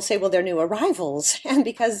 the people say, well, they're new arrivals. And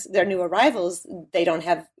because they're new arrivals, they don't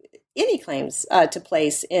have any claims to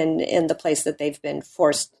place in the place that they've been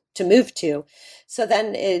forced to move to. So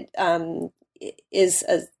then it is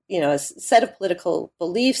a set of political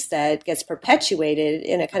beliefs that gets perpetuated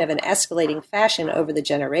in a kind of an escalating fashion over the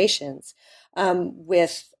generations,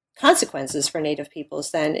 with consequences for Native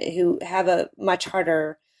peoples then, who have a much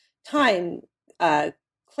harder time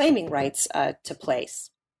claiming rights to place.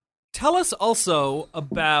 Tell us also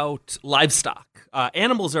about livestock.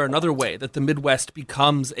 Animals are another way that the Midwest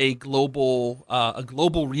becomes a global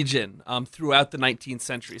region throughout the 19th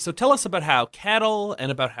century. So tell us about how cattle and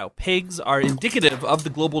about how pigs are indicative of the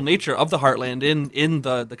global nature of the heartland in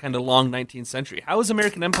the kind of long 19th century. How is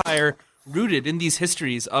American empire rooted in these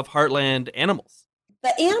histories of heartland animals?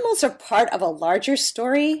 The animals are part of a larger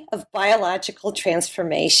story of biological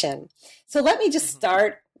transformation. So let me just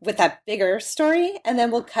start with that bigger story, and then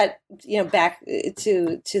we'll cut back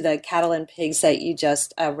to the cattle and pigs that you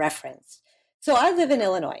just referenced. So I live in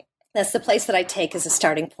Illinois. That's the place that I take as a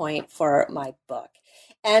starting point for my book.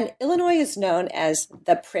 And Illinois is known as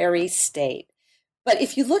the Prairie State. But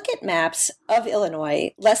if you look at maps of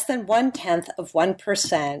Illinois, less than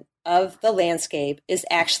 0.1% of the landscape is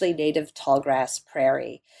actually native tallgrass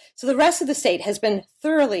prairie. So the rest of the state has been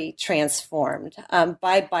thoroughly transformed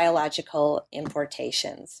by biological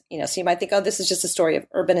importations. So you might think, oh, this is just a story of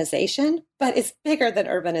urbanization, but it's bigger than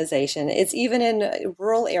urbanization. It's even in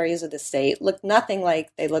rural areas of the state look nothing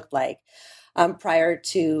like they looked like prior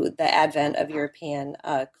to the advent of European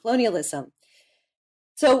colonialism.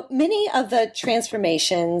 So many of the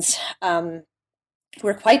transformations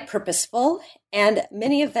were quite purposeful, and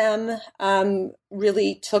many of them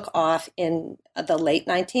really took off in the late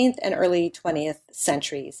 19th and early 20th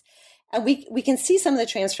centuries. And we can see some of the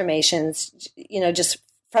transformations, just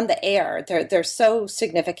from the air. They're so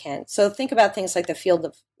significant. So think about things like the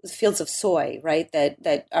fields of soy, right,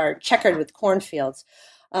 that are checkered with cornfields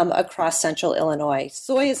across central Illinois.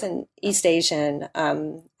 Soy is an East Asian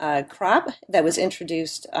crop that was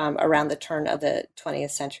introduced around the turn of the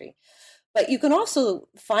 20th century. But you can also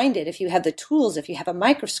find it, if you have the tools, if you have a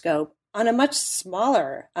microscope, on a much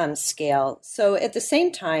smaller scale. So at the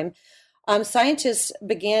same time, scientists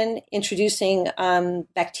began introducing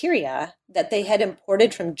bacteria that they had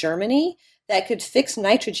imported from Germany that could fix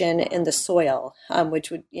nitrogen in the soil, which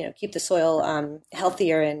would keep the soil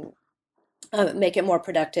healthier and make it more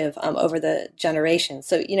productive over the generations.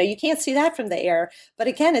 So, you can't see that from the air, but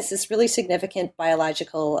again, it's this really significant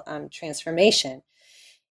biological transformation.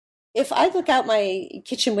 If I look out my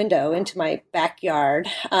kitchen window into my backyard,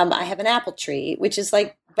 I have an apple tree, which is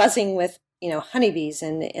like buzzing with, honeybees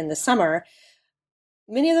in the summer.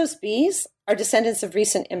 Many of those bees are descendants of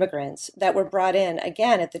recent immigrants that were brought in,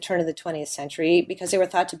 again, at the turn of the 20th century because they were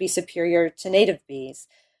thought to be superior to native bees.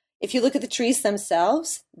 If you look at the trees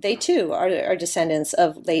themselves, they too are descendants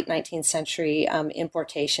of late 19th century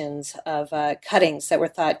importations of cuttings that were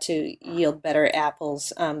thought to yield better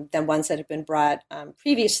apples than ones that had been brought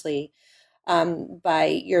previously by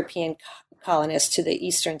European colonists to the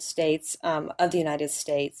eastern states of the United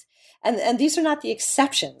States. And these are not the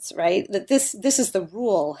exceptions, right? That this is the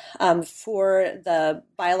rule for the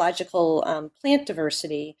biological plant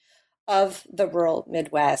diversity of the rural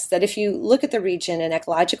Midwest, that if you look at the region in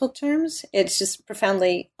ecological terms, it's just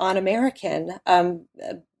profoundly un-American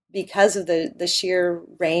because of the sheer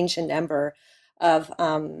range and number of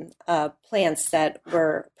plants that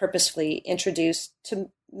were purposefully introduced to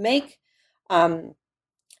make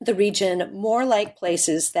the region more like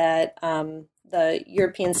places that the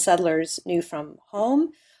European settlers knew from home,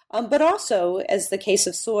 but also, as the case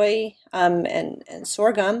of soy and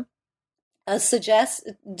sorghum, suggests,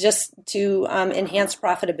 just to enhance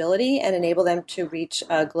profitability and enable them to reach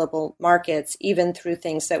global markets, even through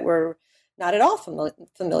things that were not at all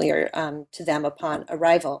familiar to them upon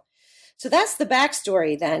arrival. So that's the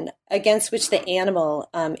backstory then against which the animal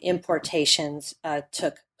importations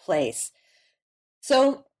took place.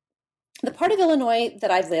 So the part of Illinois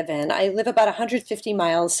that I live in, I live about 150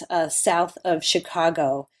 miles south of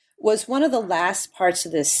Chicago, was one of the last parts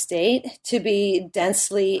of the state to be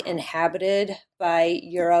densely inhabited by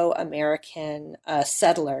Euro-American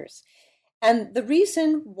settlers. And the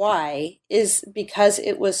reason why is because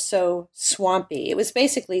it was so swampy. It was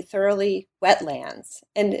basically thoroughly wetlands.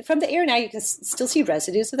 And from the air now, you can still see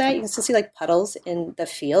residues of that. You can still see like puddles in the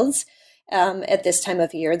fields. At this time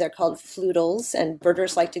of year, they're called fludels, and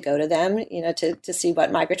birders like to go to them, to see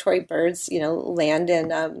what migratory birds, land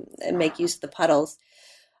and make use of the puddles.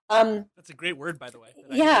 That's a great word, by the way.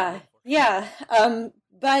 Yeah.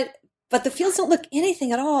 But the fields don't look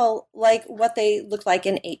anything at all like what they looked like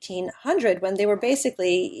in 1800 when they were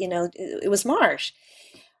basically, it was marsh.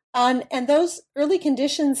 And those early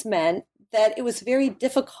conditions meant that it was very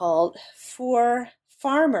difficult for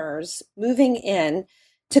farmers moving in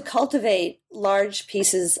to cultivate large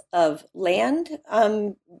pieces of land,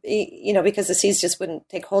 because the seeds just wouldn't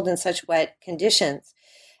take hold in such wet conditions.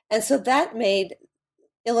 And so that made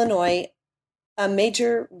Illinois a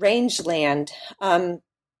major rangeland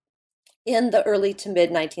in the early to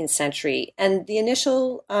mid 19th century. And the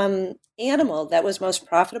initial animal that was most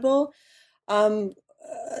profitable, it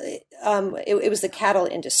was the cattle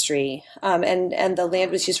industry, and the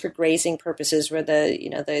land was used for grazing purposes, where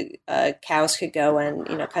the cows could go and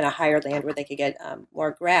kind of higher land where they could get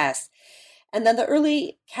more grass. And then the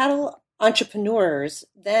early cattle entrepreneurs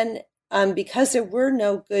then, because there were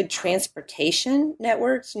no good transportation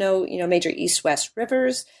networks, no major east-west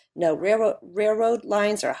rivers, no railroad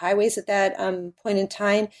lines or highways at that point in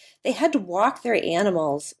time, they had to walk their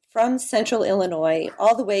animals from central Illinois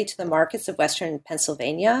all the way to the markets of western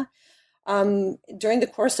Pennsylvania, during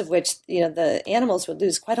the course of which the animals would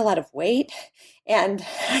lose quite a lot of weight. And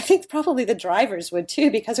I think probably the drivers would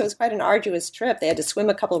too, because it was quite an arduous trip. They had to swim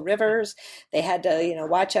a couple of rivers. They had to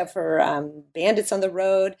watch out for bandits on the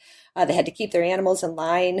road. They had to keep their animals in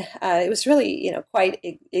line. It was really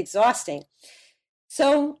quite exhausting.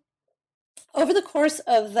 So over the course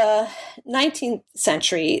of the 19th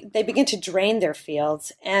century, they began to drain their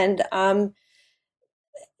fields and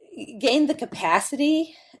gain the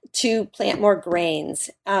capacity to plant more grains,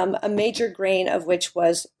 a major grain of which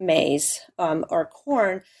was maize or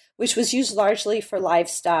corn, which was used largely for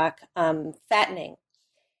livestock fattening.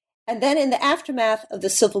 And then in the aftermath of the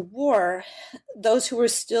Civil War, those who were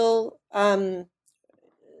still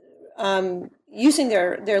using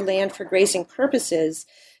their land for grazing purposes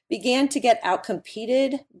began to get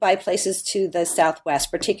outcompeted by places to the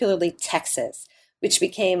southwest, particularly Texas, which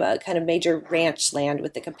became a kind of major ranch land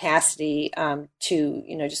with the capacity to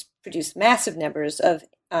just produce massive numbers of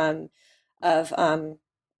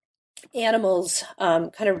animals,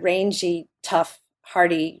 kind of rangy, tough,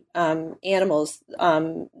 hardy animals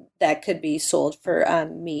that could be sold for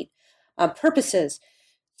meat purposes.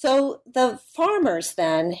 So the farmers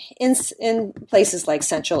then in places like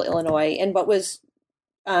central Illinois, and what was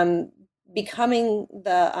becoming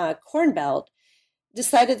the Corn Belt,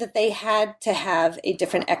 decided that they had to have a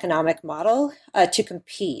different economic model to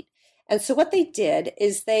compete. And so what they did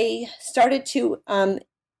is they started to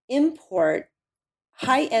import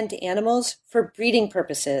high-end animals for breeding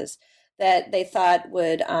purposes that they thought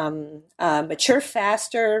would mature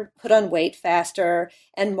faster, put on weight faster,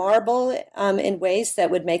 and marble in ways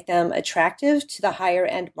that would make them attractive to the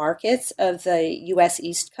higher-end markets of the U.S.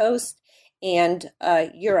 East Coast and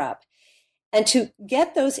Europe. And to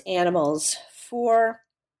get those animals for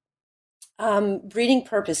breeding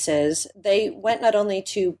purposes, they went not only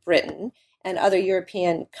to Britain and other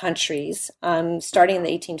European countries, starting in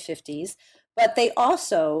the 1850s, but they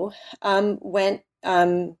also went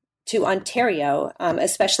to Ontario,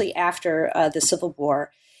 especially after the Civil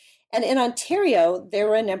War. And in Ontario, there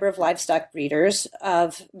were a number of livestock breeders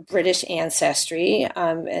of British ancestry,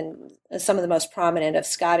 and some of the most prominent of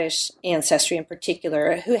Scottish ancestry in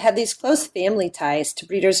particular, who had these close family ties to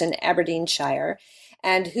breeders in Aberdeenshire,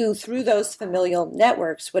 and who, through those familial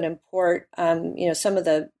networks, would import, some of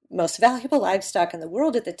the most valuable livestock in the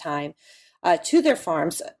world at the time to their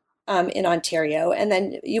farms in Ontario. And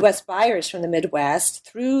then U.S. buyers from the Midwest,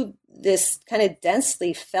 through this kind of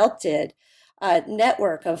densely felted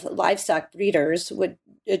network of livestock breeders, would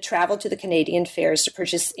travel to the Canadian fairs to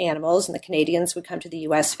purchase animals, and the Canadians would come to the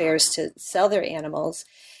U.S. fairs to sell their animals.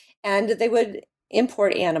 And they would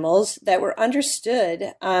import animals that were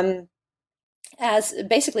understood as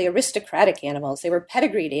basically aristocratic animals. They were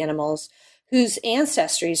pedigreed animals whose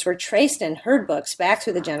ancestries were traced in herd books back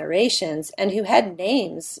through the generations, and who had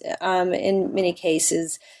names in many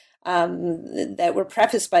cases that were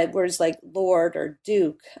prefaced by words like Lord or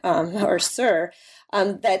Duke or Sir,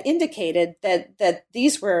 that indicated that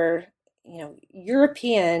these were,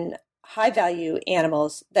 European high-value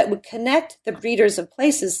animals that would connect the breeders of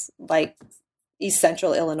places like East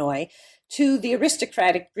Central Illinois to the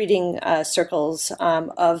aristocratic breeding circles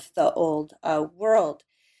of the old world.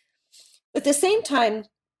 At the same time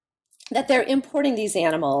that they're importing these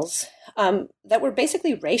animals that were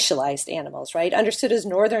basically racialized animals, right? Understood as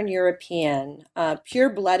Northern European,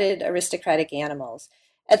 pure-blooded aristocratic animals.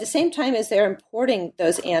 At the same time as they're importing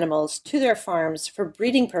those animals to their farms for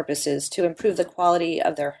breeding purposes to improve the quality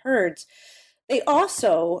of their herds, they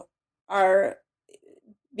also are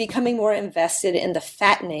becoming more invested in the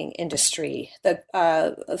fattening industry, the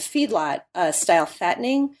feedlot style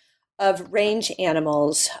fattening of range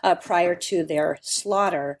animals prior to their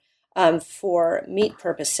slaughter for meat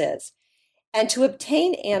purposes. And to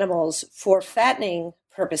obtain animals for fattening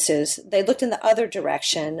purposes, they looked in the other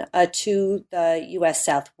direction to the U.S.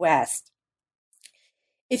 Southwest.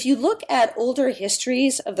 If you look at older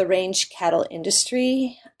histories of the range cattle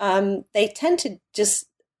industry, they tend to just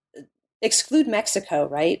exclude Mexico,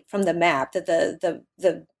 right, from the map. That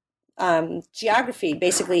the geography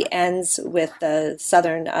basically ends with the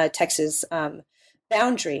southern Texas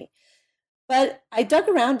boundary. But I dug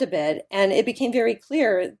around a bit, and it became very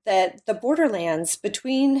clear that the borderlands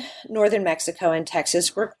between northern Mexico and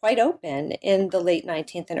Texas were quite open in the late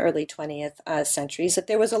 19th and early 20th centuries, that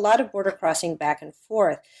there was a lot of border crossing back and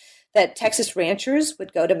forth, that Texas ranchers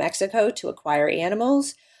would go to Mexico to acquire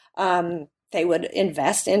animals. They would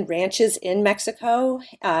invest in ranches in Mexico.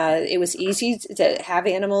 It was easy to have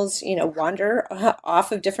animals, wander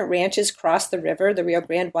off of different ranches, cross the river, the Rio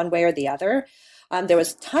Grande, one way or the other. There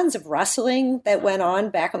was tons of rustling that went on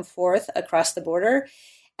back and forth across the border.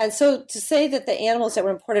 And so to say that the animals that were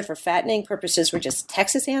imported for fattening purposes were just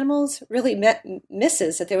Texas animals really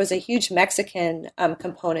misses that there was a huge Mexican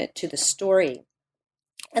component to the story.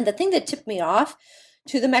 And the thing that tipped me off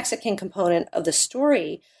to the Mexican component of the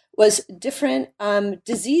story was different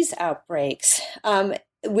disease outbreaks,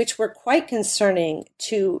 which were quite concerning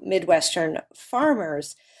to Midwestern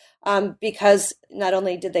farmers because not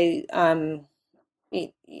only did they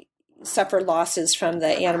suffer losses from the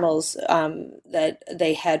animals that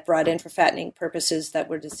they had brought in for fattening purposes that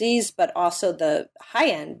were diseased, but also the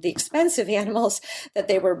high-end, the expensive animals that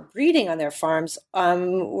they were breeding on their farms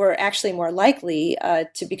were actually more likely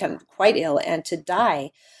to become quite ill and to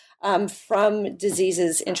die from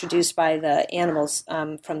diseases introduced by the animals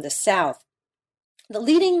from the South. The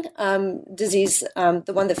leading disease,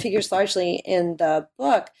 the one that figures largely in the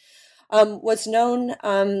book, was known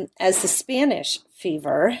as the Spanish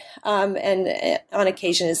fever, and on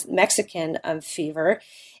occasion is Mexican fever.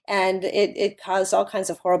 And it caused all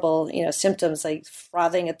kinds of horrible, symptoms like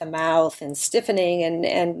frothing at the mouth and stiffening,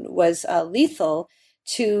 and was lethal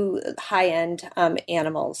to high-end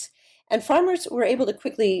animals. And farmers were able to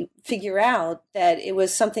quickly figure out that it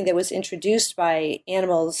was something that was introduced by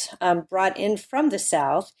animals brought in from the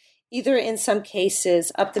South, either in some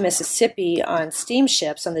cases up the Mississippi on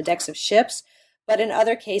steamships, on the decks of ships, but in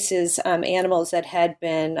other cases, animals that had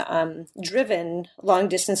been driven long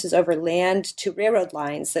distances over land to railroad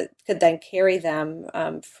lines that could then carry them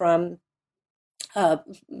from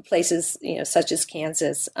places, such as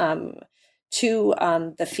Kansas, to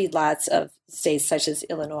the feedlots of states such as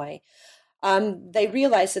Illinois. They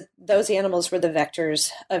realized that those animals were the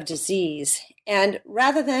vectors of disease. And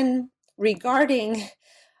rather than regarding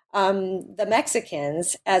the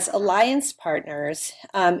Mexicans as alliance partners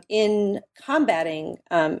in combating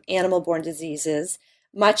animal-borne diseases,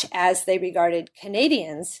 much as they regarded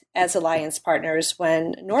Canadians as alliance partners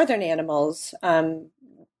when northern animals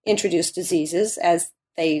introduced diseases, as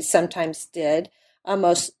they sometimes did,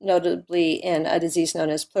 most notably in a disease known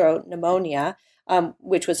as pleuropneumonia,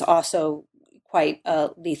 which was also quite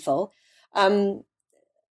lethal.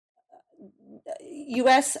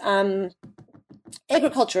 U.S.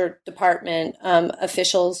 Agriculture Department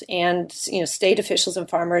officials and state officials and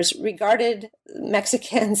farmers regarded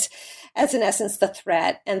Mexicans as, in essence, the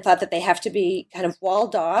threat, and thought that they have to be kind of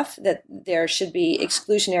walled off, that there should be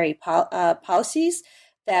exclusionary policies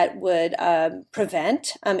that would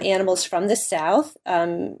prevent animals from the South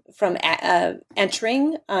from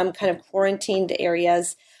entering kind of quarantined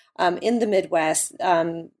areas in the Midwest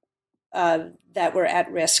that were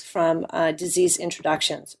at risk from disease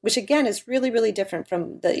introductions, which again is really, really different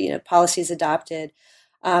from the policies adopted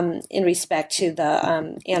in respect to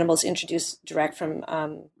the animals introduced direct from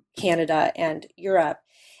Canada and Europe.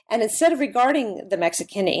 And instead of regarding the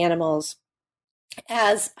Mexican animals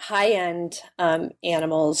as high-end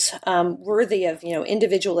animals worthy of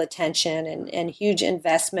individual attention and huge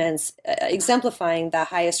investments, exemplifying the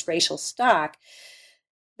highest racial stock,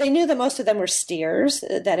 They knew that most of them were steers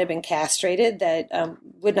that had been castrated, that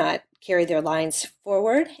would not carry their lines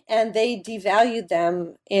forward, and they devalued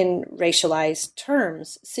them in racialized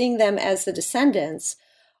terms, seeing them as the descendants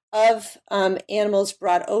of animals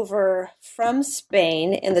brought over from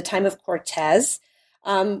Spain in the time of Cortez,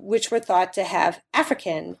 which were thought to have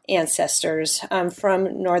African ancestors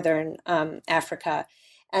from northern Africa,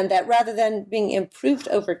 and that rather than being improved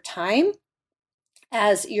over time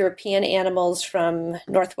as European animals from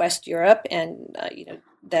Northwest Europe and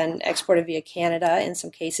then exported via Canada in some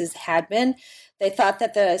cases had been, they thought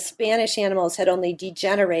that the Spanish animals had only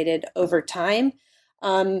degenerated over time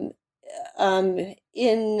in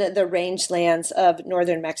the rangelands of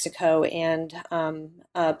northern Mexico and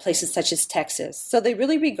places such as Texas. So they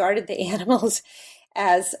really regarded the animals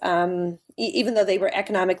as, even though they were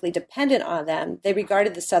economically dependent on them, they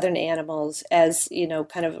regarded the southern animals as,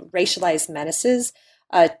 kind of racialized menaces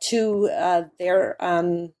to their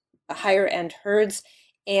higher end herds.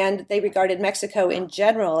 And they regarded Mexico in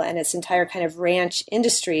general and its entire kind of ranch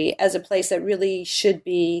industry as a place that really should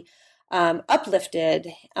be uplifted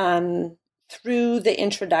through the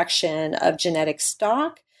introduction of genetic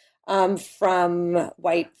stock from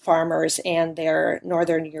white farmers and their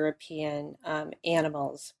Northern European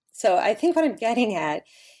animals. So I think what I'm getting at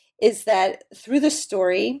is that through the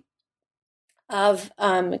story of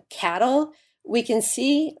cattle, we can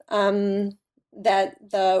see that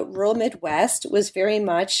the rural Midwest was very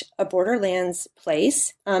much a borderlands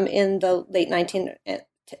place in the late 19th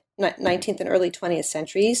and early 20th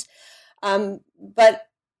centuries, but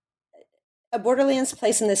a borderlands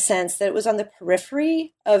place in the sense that it was on the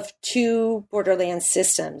periphery of two borderland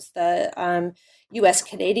systems, the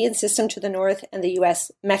U.S.-Canadian system to the north and the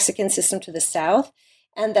U.S.-Mexican system to the south,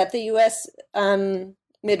 and that the U.S.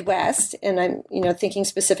 Midwest, and I'm thinking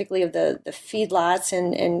specifically of the feedlots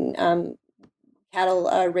and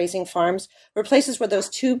cattle raising farms, were places where those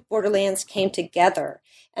two borderlands came together,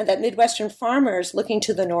 and that Midwestern farmers looking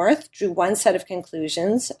to the north drew one set of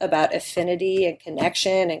conclusions about affinity and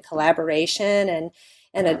connection and collaboration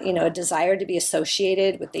and a desire to be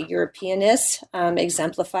associated with the Europeanists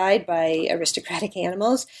exemplified by aristocratic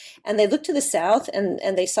animals. And they looked to the south and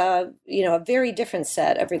they saw a very different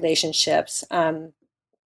set of relationships that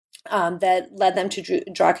led them to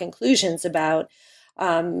draw conclusions about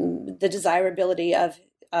the desirability of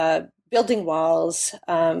building walls,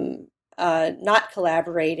 not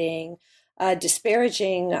collaborating,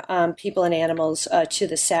 disparaging people and animals to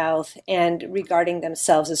the south, and regarding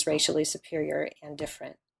themselves as racially superior and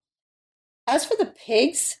different. As for the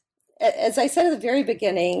pigs, as I said at the very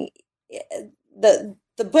beginning, the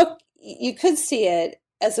book, you could see it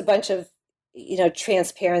as a bunch of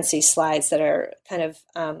transparency slides that are kind of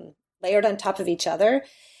layered on top of each other.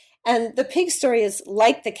 And the pig story is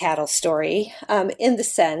like the cattle story in the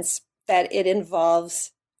sense that it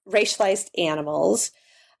involves racialized animals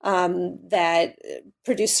that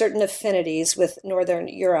produce certain affinities with Northern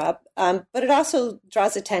Europe, but it also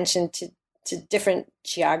draws attention to different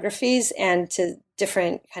geographies and to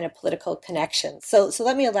different kind of political connections. So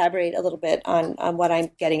let me elaborate a little bit on what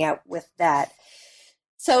I'm getting at with that.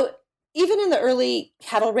 So even in the early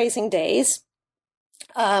cattle raising days,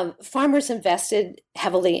 farmers invested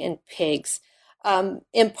heavily in pigs,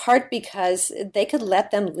 in part because they could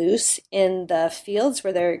let them loose in the fields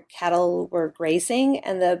where their cattle were grazing,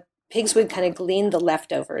 and the pigs would kind of glean the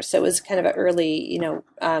leftovers. So it was kind of an early,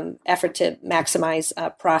 effort to maximize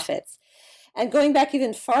profits. And going back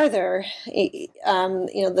even farther,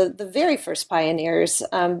 the very first pioneers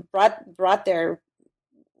brought their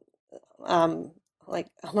like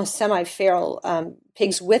almost semi-feral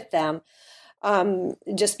pigs with them,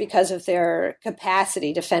 just because of their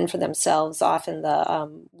capacity to fend for themselves off in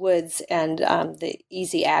the woods and the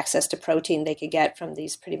easy access to protein they could get from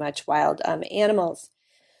these pretty much wild animals.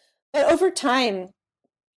 But over time,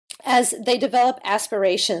 as they develop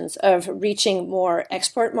aspirations of reaching more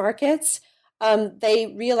export markets,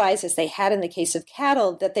 they realize, as they had in the case of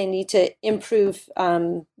cattle, that they need to improve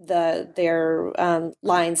their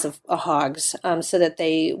lines of hogs so that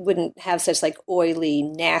they wouldn't have such like oily,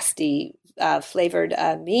 nasty, flavored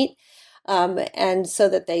meat, and so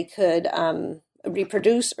that they could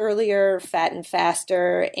reproduce earlier, fatten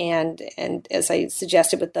faster, and as I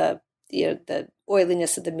suggested with the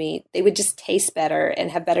oiliness of the meat, they would just taste better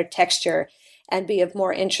and have better texture and be of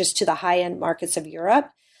more interest to the high-end markets of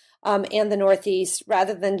Europe and the Northeast,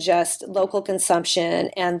 rather than just local consumption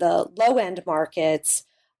and the low-end markets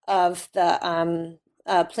of the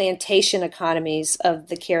plantation economies of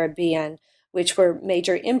the Caribbean, which were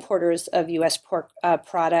major importers of U.S. pork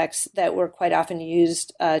products that were quite often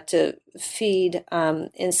used to feed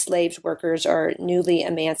enslaved workers or newly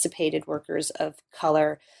emancipated workers of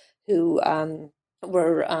color who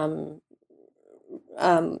were,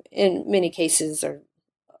 in many cases, or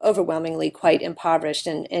overwhelmingly quite impoverished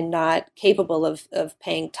and not capable of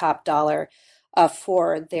paying top dollar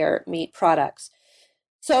for their meat products.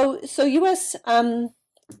 So U.S.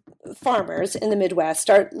 Farmers in the Midwest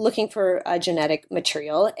start looking for genetic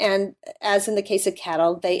material. And as in the case of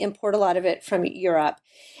cattle, they import a lot of it from Europe.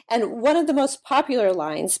 And one of the most popular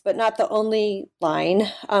lines, but not the only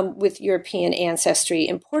line with European ancestry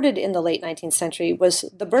imported in the late 19th century was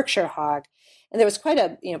the Berkshire hog. And there was quite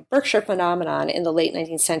a Berkshire phenomenon in the late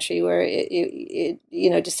 19th century where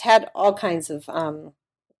it just had all kinds of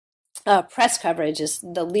press coverage as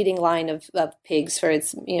the leading line of pigs for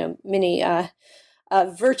its many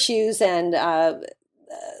virtues, and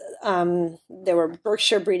there were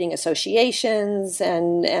Berkshire breeding associations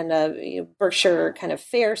and a Berkshire kind of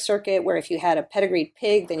fair circuit where if you had a pedigreed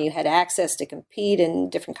pig, then you had access to compete in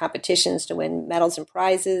different competitions to win medals and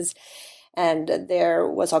prizes. And there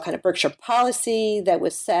was all kind of Berkshire policy that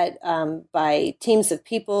was set by teams of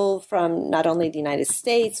people from not only the United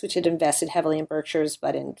States, which had invested heavily in Berkshires,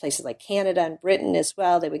 but in places like Canada and Britain as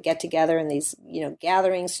well. They would get together in these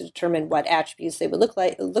gatherings to determine what attributes they would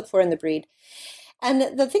look for in the breed.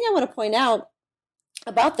 And the thing I want to point out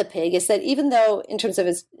about the pig is that even though, in terms of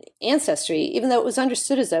its ancestry, even though it was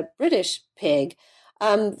understood as a British pig,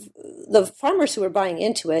 the farmers who were buying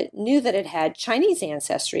into it knew that it had Chinese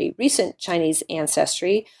ancestry, recent Chinese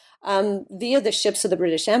ancestry, via the ships of the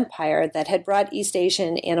British Empire that had brought East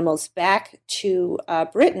Asian animals back to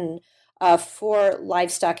Britain for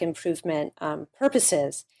livestock improvement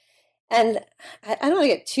purposes. And I don't want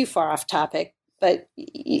to get too far off topic, but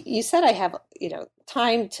you said I have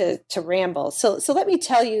time to ramble. So let me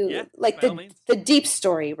tell you the deep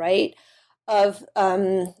story, right? Of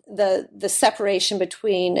the separation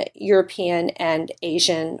between European and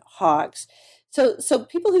Asian hogs. So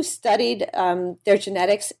people who've studied their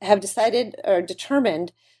genetics have decided or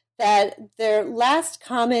determined that their last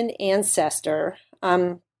common ancestor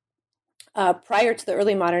prior to the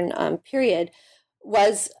early modern period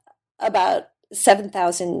was about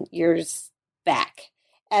 7,000 years back.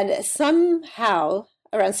 And somehow,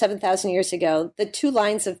 around 7,000 years ago, the two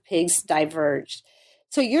lines of pigs diverged.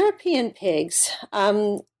 So European pigs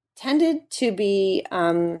tended to be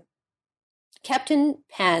kept in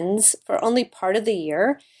pens for only part of the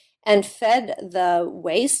year and fed the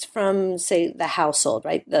waste from, say, the household,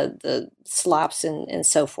 right? The slops and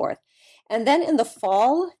so forth. And then in the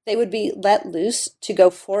fall, they would be let loose to go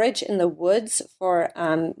forage in the woods for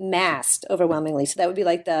mast overwhelmingly. So that would be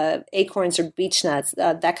like the acorns or beech nuts,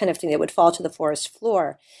 that kind of thing that would fall to the forest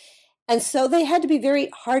floor. And so they had to be very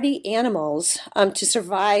hardy animals to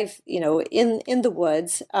survive, in the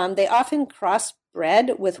woods. They often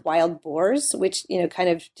crossbred with wild boars, which, kind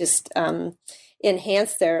of just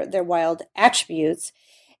enhanced their wild attributes.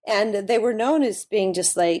 And they were known as being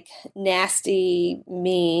just like nasty,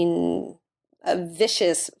 mean,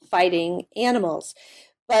 vicious fighting animals.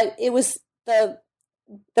 But it was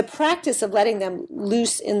the practice of letting them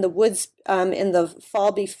loose in the woods in the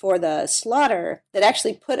fall before the slaughter that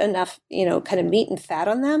actually put enough, kind of meat and fat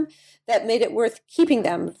on them that made it worth keeping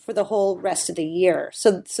them for the whole rest of the year.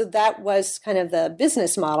 So that was kind of the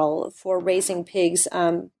business model for raising pigs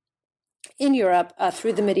in Europe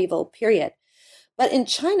through the medieval period. But in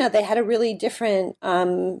China, they had a really different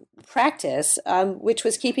practice, which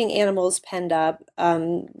was keeping animals penned up,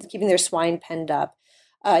 keeping their swine penned up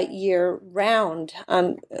year round,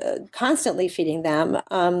 constantly feeding them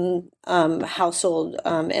household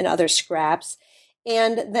and other scraps,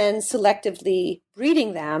 and then selectively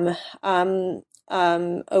breeding them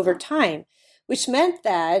over time, which meant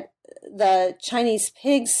that the Chinese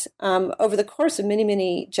pigs, over the course of many,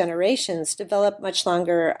 many generations, developed much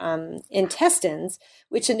longer intestines,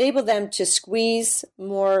 which enabled them to squeeze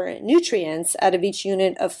more nutrients out of each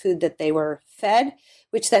unit of food that they were fed,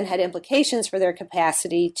 which then had implications for their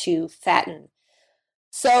capacity to fatten.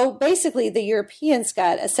 So basically, the Europeans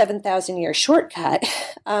got a 7,000-year shortcut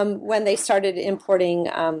when they started importing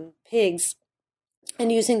pigs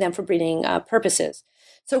and using them for breeding purposes.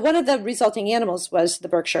 So one of the resulting animals was the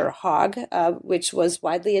Berkshire hog, which was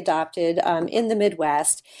widely adopted in the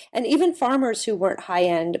Midwest. And even farmers who weren't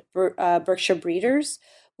high-end Berkshire breeders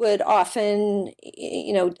would often,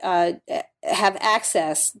 have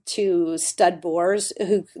access to stud boars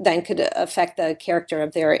who then could affect the character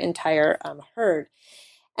of their entire herd.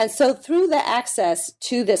 And so through the access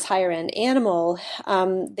to this higher end animal,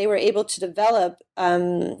 they were able to develop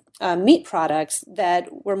meat products that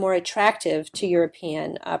were more attractive to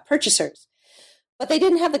European purchasers. But they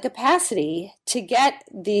didn't have the capacity to get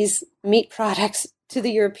these meat products to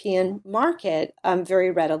the European market very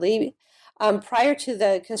readily prior to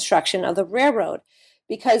the construction of the railroad,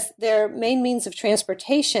 because their main means of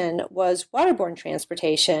transportation was waterborne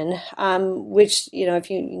transportation, which,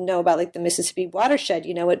 if you know about like the Mississippi watershed,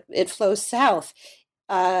 it flows south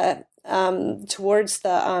towards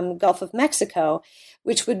the Gulf of Mexico,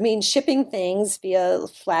 which would mean shipping things via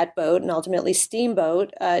flatboat and ultimately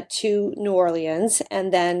steamboat to New Orleans.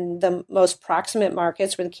 And then the most proximate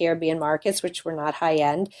markets were the Caribbean markets, which were not high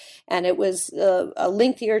end. And it was a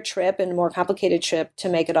lengthier trip and more complicated trip to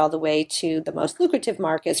make it all the way to the most lucrative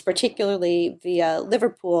markets, particularly via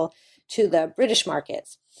Liverpool to the British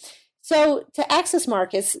markets. So to access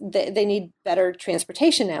markets, they need better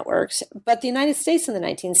transportation networks. But the United States in the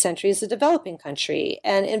 19th century is a developing country,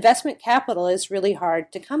 and investment capital is really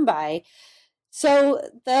hard to come by. So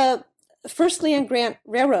the first land grant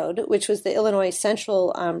railroad, which was the Illinois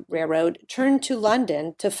Central Railroad, turned to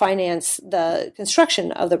London to finance the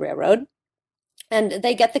construction of the railroad. And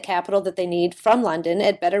they get the capital that they need from London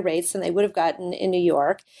at better rates than they would have gotten in New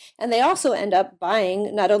York. And they also end up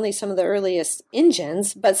buying not only some of the earliest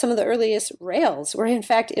engines, but some of the earliest rails were in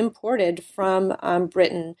fact imported from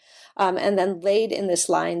Britain and then laid in this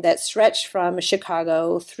line that stretched from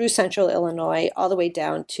Chicago through central Illinois all the way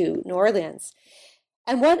down to New Orleans.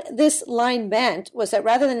 And what this line meant was that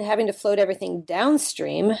rather than having to float everything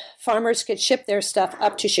downstream, farmers could ship their stuff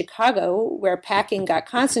up to Chicago, where packing got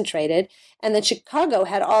concentrated. And then Chicago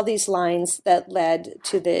had all these lines that led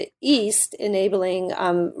to the east, enabling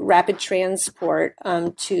rapid transport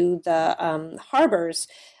to the harbors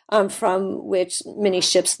from which many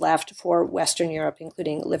ships left for Western Europe,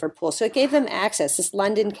 including Liverpool. So it gave them access, this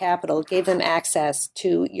London capital gave them access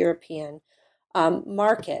to European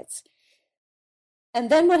markets. And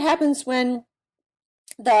then what happens when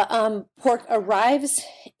the pork arrives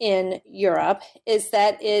in Europe is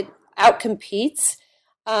that it outcompetes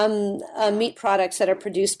meat products that are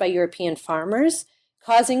produced by European farmers,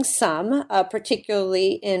 causing some,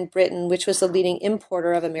 particularly in Britain, which was the leading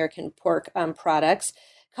importer of American pork products,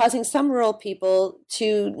 causing some rural people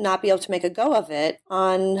to not be able to make a go of it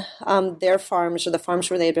on their farms or the farms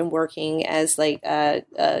where they've been working as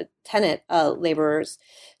tenant laborers.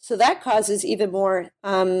 So that causes even more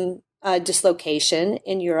dislocation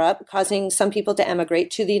in Europe, causing some people to emigrate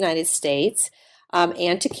to the United States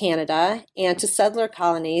and to Canada and to settler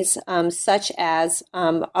colonies such as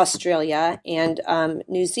Australia and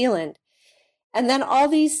New Zealand. And then all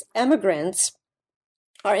these immigrants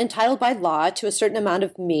are entitled by law to a certain amount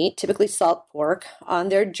of meat, typically salt pork, on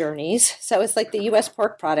their journeys. So it's like the U.S.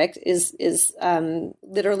 pork product is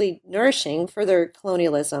literally nourishing further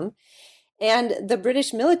colonialism. And the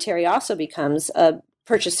British military also becomes a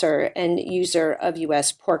purchaser and user of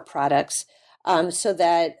U.S. pork products, so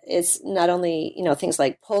that it's not only things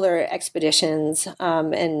like polar expeditions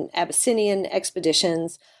and Abyssinian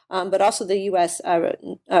expeditions, but also the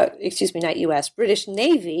British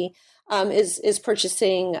Navy is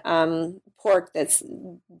purchasing pork that's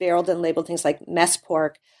barreled and labeled things like mess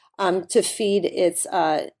pork to feed its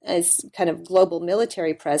kind of global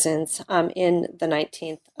military presence in the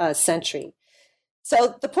 19th century.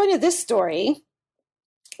 So the point of this story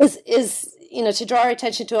is to draw our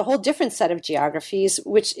attention to a whole different set of geographies,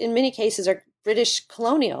 which in many cases are British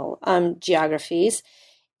colonial geographies,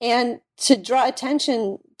 and to draw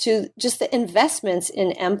attention to just the investments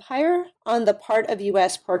in empire on the part of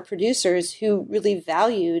U.S. pork producers who really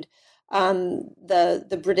valued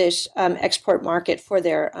the British export market for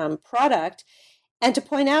their product, and to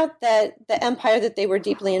point out that the empire that they were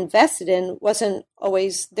deeply invested in wasn't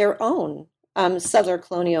always their own settler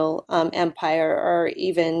colonial empire, or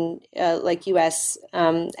even like U.S.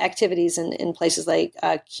 activities in places like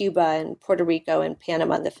Cuba and Puerto Rico and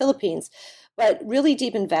Panama and the Philippines, but really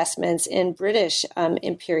deep investments in British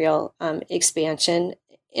imperial expansion,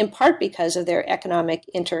 in part because of their economic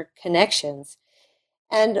interconnections.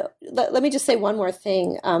 And let me just say one more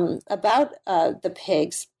thing about the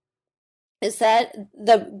pigs, is that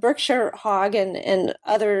the Berkshire hog and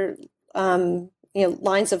other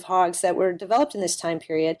lines of hogs that were developed in this time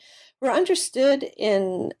period were understood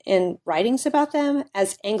in writings about them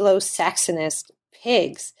as Anglo-Saxonist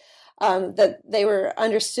pigs. That they were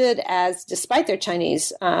understood as, despite their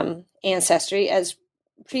Chinese ancestry, as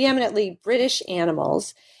preeminently British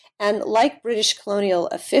animals. And like British colonial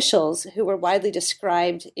officials who were widely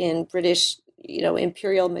described in British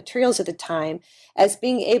imperial materials at the time, as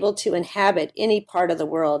being able to inhabit any part of the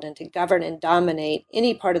world and to govern and dominate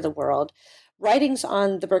any part of the world. Writings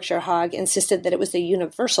on the Berkshire hog insisted that it was a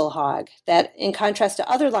universal hog, that in contrast to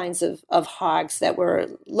other lines of hogs that were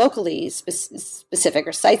locally specific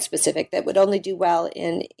or site-specific, that would only do well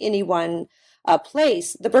in any one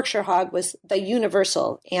place, the Berkshire hog was the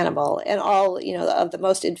universal animal, and all of the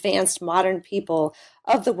most advanced modern people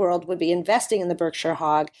of the world would be investing in the Berkshire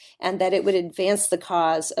hog, and that it would advance the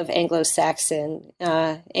cause of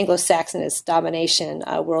Anglo-Saxonist domination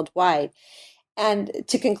worldwide. And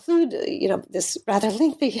to conclude, this rather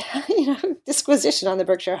lengthy, disquisition on the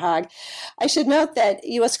Berkshire hog, I should note that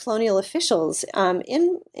U.S. colonial officials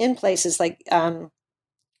in places like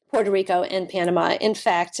Puerto Rico and Panama, in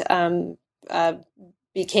fact,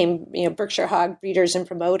 became Berkshire hog breeders and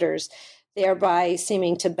promoters, thereby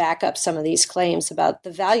seeming to back up some of these claims about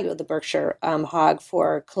the value of the Berkshire hog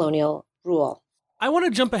for colonial rule. I want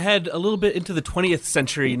to jump ahead a little bit into the 20th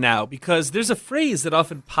century now, because there's a phrase that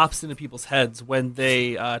often pops into people's heads when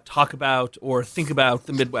they talk about or think about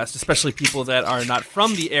the Midwest, especially people that are not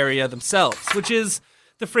from the area themselves, which is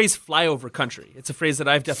the phrase flyover country. It's a phrase that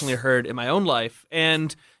I've definitely heard in my own life,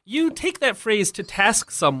 and you take that phrase to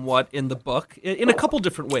task somewhat in the book in a couple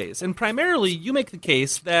different ways. And primarily, you make the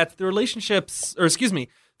case that the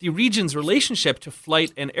region's relationship to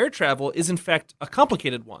flight and air travel is in fact a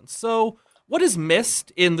complicated one. So what is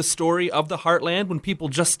missed in the story of the Heartland when people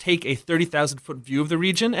just take a 30,000-foot view of the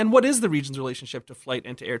region? And what is the region's relationship to flight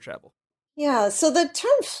and to air travel? Yeah, so the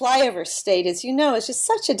term flyover state, as you know, is just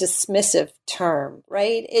such a dismissive term,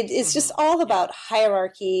 right? It's just all about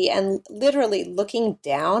hierarchy and literally looking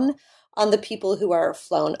down on the people who are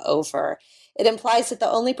flown over. It implies that the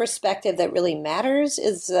only perspective that really matters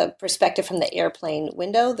is the perspective from the airplane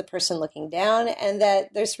window, the person looking down, and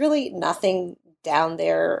that there's really nothing down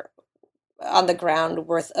there on the ground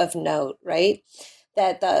worth of note, right?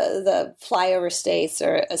 That the flyover states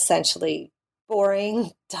are essentially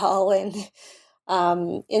boring, dull, and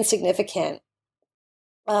insignificant.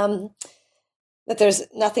 That there's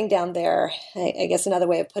nothing down there, I guess another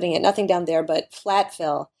way of putting it, nothing down there but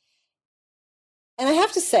Flatville. And I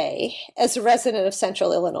have to say, as a resident of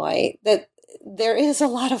Central Illinois, that there is a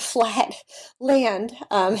lot of flat land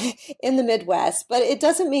in the Midwest, but it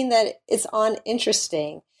doesn't mean that it's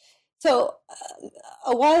uninteresting. So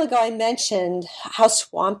a while ago, I mentioned how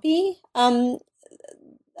swampy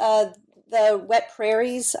the wet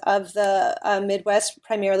prairies of the Midwest,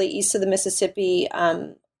 primarily east of the Mississippi,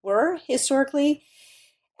 were historically.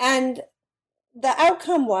 And the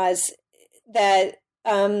outcome was that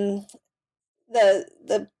the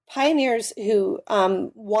pioneers who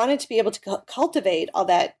wanted to be able to cultivate all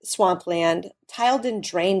that swampland tiled and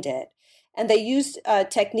drained it. And they used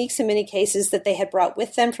techniques in many cases that they had brought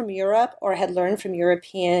with them from Europe or had learned from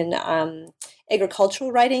European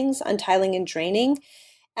agricultural writings on tiling and draining.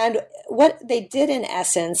 And what they did in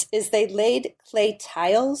essence is they laid clay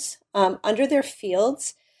tiles under their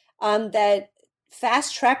fields that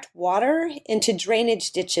fast-tracked water into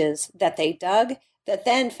drainage ditches that they dug, that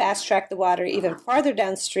then fast-tracked the water even farther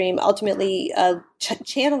downstream, ultimately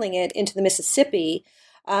channeling it into the Mississippi,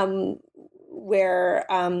 where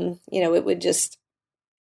it would just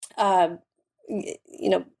channel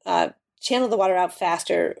the water out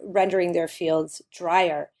faster, rendering their fields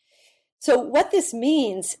drier. So what this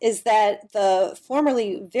means is that the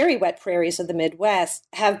formerly very wet prairies of the Midwest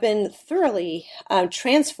have been thoroughly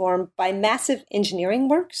transformed by massive engineering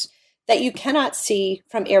works that you cannot see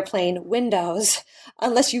from airplane windows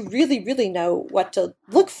unless you really, really know what to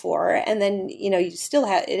look for. And then, you still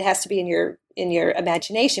have, it has to be in your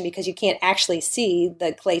imagination because you can't actually see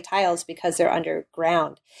the clay tiles because they're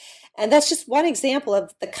underground. And that's just one example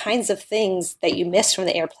of the kinds of things that you miss from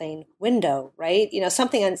the airplane window, right?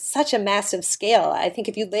 Something on such a massive scale. I think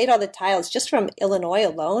if you laid all the tiles just from Illinois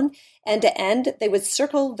alone, end to end, they would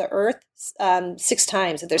circle the earth 6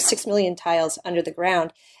 times. There's 6 million tiles under the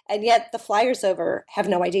ground. And yet the flyers over have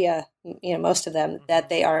no idea, most of them, that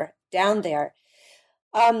they are down there.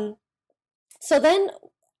 So then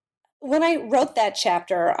when I wrote that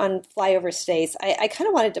chapter on flyover states, I kind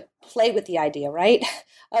of wanted to play with the idea, right,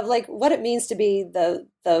 of like what it means to be the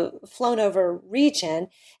flown over region.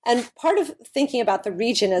 And part of thinking about the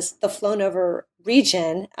region as the flown over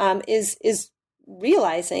region is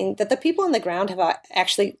realizing that the people on the ground have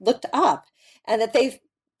actually looked up and that they've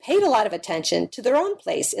paid a lot of attention to their own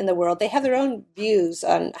place in the world. They have their own views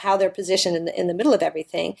on how they're positioned in the middle of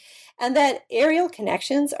everything, and that aerial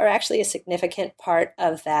connections are actually a significant part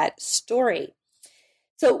of that story.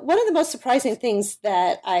 So one of the most surprising things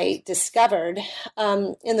that I discovered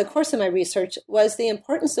in the course of my research was the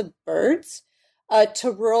importance of birds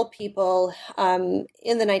to rural people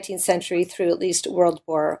in the 19th century through at least World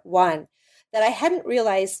War I, that I hadn't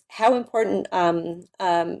realized how important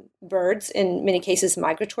birds, in many cases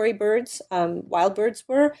migratory birds, wild birds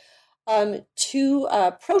were, to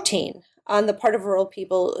protein on the part of rural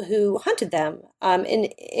people who hunted them,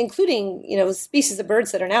 including, species of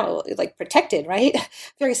birds that are now like protected, right?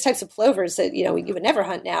 Various types of plovers that, you would never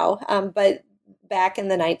hunt now, but back in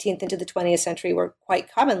the 19th into the 20th century were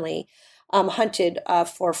quite commonly hunted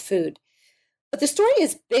for food. But the story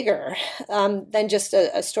is bigger than just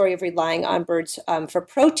a story of relying on birds for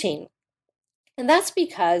protein. And that's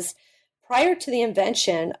because prior to the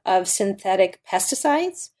invention of synthetic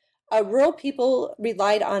pesticides, rural people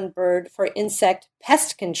relied on bird for insect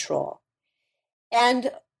pest control.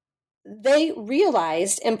 And they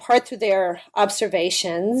realized, in part through their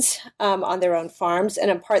observations on their own farms, and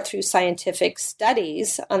in part through scientific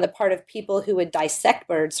studies on the part of people who would dissect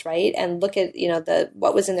birds, right, and look at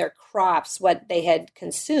what was in their crops, what they had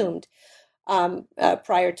consumed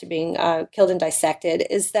prior to being killed and dissected,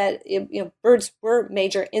 is that birds were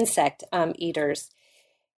major insect eaters.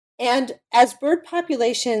 And as bird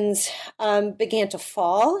populations began to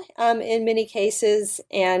fall in many cases,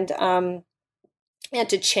 and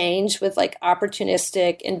to change with like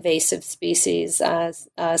opportunistic invasive species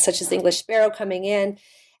such as the English sparrow coming in,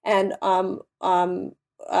 and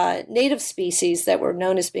native species that were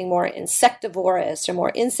known as being more insectivorous or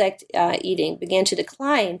more insect eating began to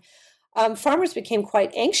decline, farmers became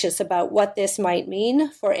quite anxious about what this might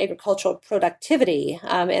mean for agricultural productivity.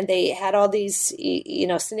 And they had all these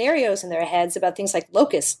scenarios in their heads about things like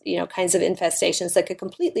locust kinds of infestations that could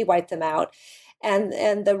completely wipe them out.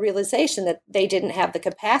 And the realization that they didn't have the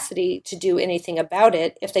capacity to do anything about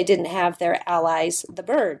it if they didn't have their allies, the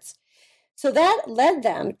birds. So that led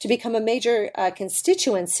them to become a major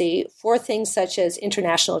constituency for things such as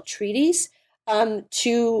international treaties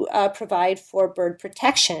to provide for bird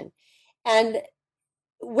protection. And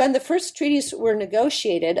when the first treaties were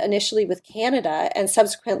negotiated, initially with Canada and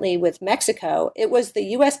subsequently with Mexico, it was the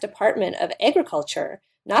U.S. Department of Agriculture,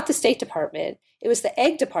 not the State Department. It was the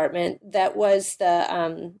Ag Department that was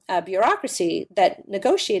the bureaucracy that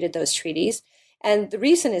negotiated those treaties. And the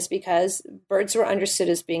reason is because birds were understood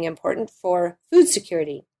as being important for food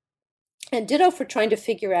security. And ditto for trying to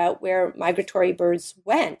figure out where migratory birds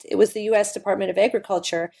went. It was the U.S. Department of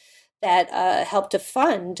Agriculture that helped to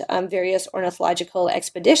fund various ornithological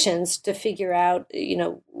expeditions to figure out,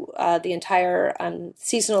 the entire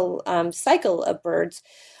seasonal cycle of birds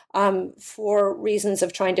for reasons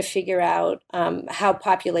of trying to figure out how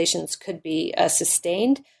populations could be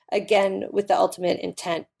sustained, again, with the ultimate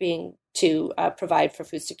intent being to provide for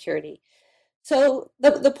food security. So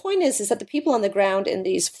the point is that the people on the ground in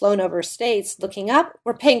these flown over states looking up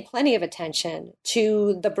were paying plenty of attention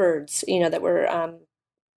to the birds, that were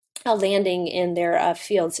landing in their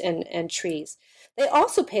fields and trees. They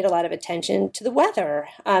also paid a lot of attention to the weather,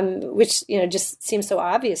 which, just seems so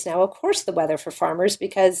obvious now. Of course, the weather for farmers,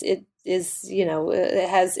 because it is, it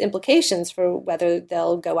has implications for whether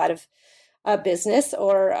they'll go out of business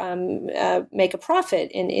or make a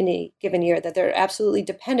profit in any given year, that they're absolutely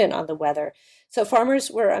dependent on the weather. So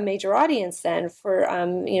farmers were a major audience then for,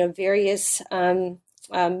 various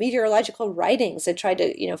meteorological writings that tried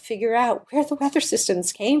to, figure out where the weather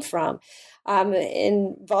systems came from,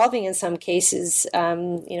 involving in some cases,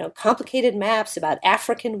 complicated maps about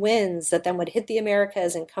African winds that then would hit the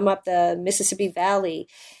Americas and come up the Mississippi Valley.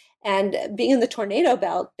 And being in the tornado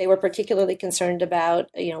belt, they were particularly concerned about,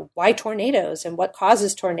 why tornadoes and what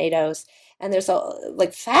causes tornadoes. And there's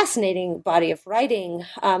a fascinating body of writing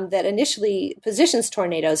that initially positions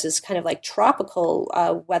tornadoes as kind of like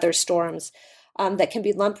tropical weather storms that can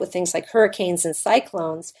be lumped with things like hurricanes and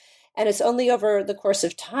cyclones. And it's only over the course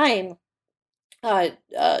of time,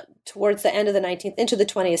 towards the end of the 19th into the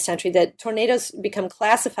 20th century, that tornadoes become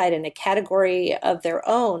classified in a category of their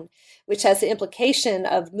own, which has the implication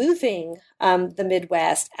of moving the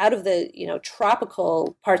Midwest out of the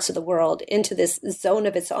tropical parts of the world into this zone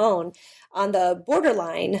of its own on the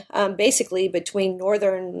borderline, basically between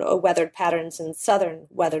northern weathered patterns and southern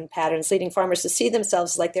weathered patterns, leading farmers to see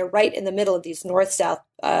themselves like they're right in the middle of these north-south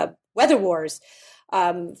weather wars.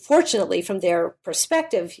 Fortunately, from their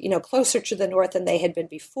perspective, closer to the north than they had been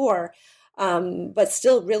before, but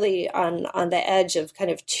still really on the edge of kind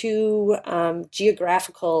of two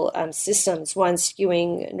geographical systems, one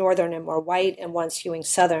skewing northern and more white, and one skewing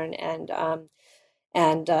southern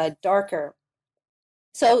and darker.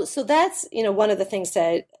 So that's one of the things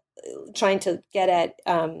that trying to get at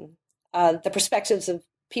the perspectives of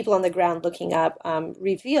people on the ground looking up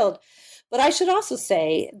revealed. But I should also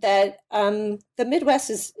say that the Midwest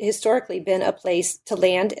has historically been a place to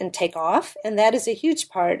land and take off, and that is a huge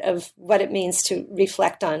part of what it means to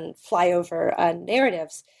reflect on flyover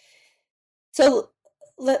narratives. So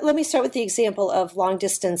let me start with the example of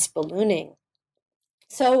long-distance ballooning.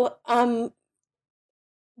 So the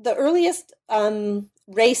earliest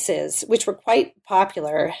races, which were quite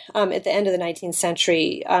popular at the end of the 19th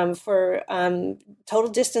century for total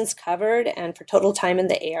distance covered and for total time in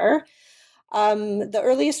the air, the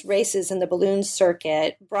earliest races in the balloon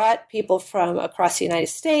circuit brought people from across the United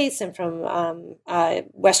States and from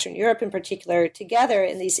Western Europe in particular together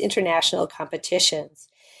in these international competitions.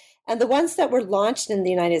 And the ones that were launched in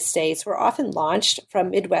the United States were often launched from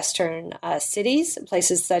Midwestern cities,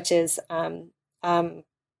 places such as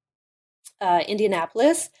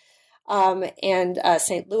Indianapolis and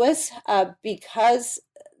St. Louis, because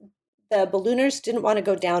the ballooners didn't want to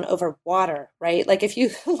go down over water, right? Like if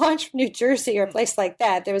you launched from New Jersey or a place like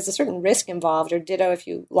that, there was a certain risk involved, or ditto if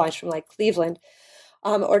you launched from like Cleveland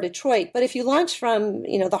or Detroit. But if you launched from,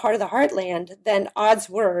 the heart of the heartland, then odds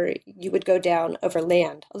were you would go down over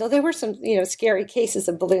land. Although there were some, scary cases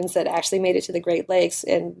of balloons that actually made it to the Great Lakes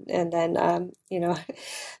and then,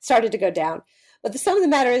 started to go down. But the sum of the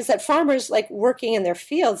matter is that farmers, like working in their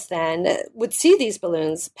fields then, would see these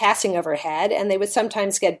balloons passing overhead, and they would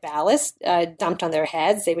sometimes get ballast dumped on their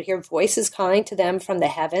heads. They would hear voices calling to them from the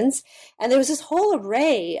heavens. And there was this whole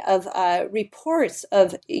array of reports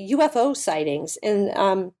of UFO sightings in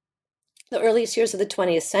the earliest years of the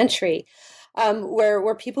 20th century.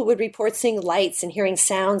 Where people would report seeing lights and hearing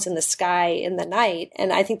sounds in the sky in the night.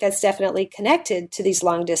 And I think that's definitely connected to these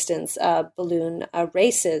long distance balloon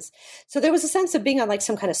races. So there was a sense of being on like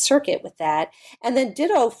some kind of circuit with that. And then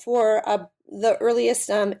ditto for the earliest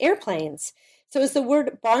airplanes. So as the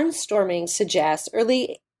word barnstorming suggests,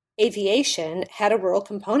 early aviation had a rural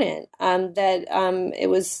component that it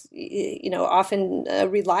was, often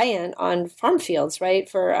reliant on farm fields, right,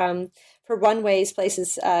 for runways,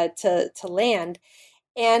 places to land.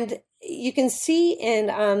 And you can see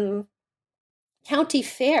in county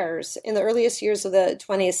fairs in the earliest years of the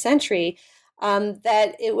 20th century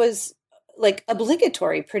that it was like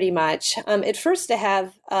obligatory pretty much at first to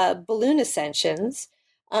have balloon ascensions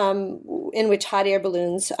in which hot air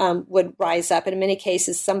balloons would rise up. And in many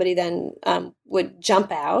cases, somebody then would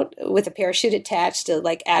jump out with a parachute attached to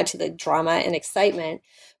like add to the drama and excitement.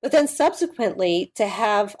 But then subsequently to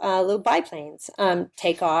have little biplanes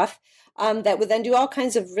take off that would then do all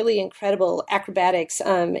kinds of really incredible acrobatics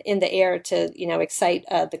in the air to, excite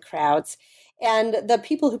the crowds. And the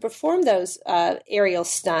people who performed those aerial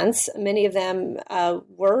stunts, many of them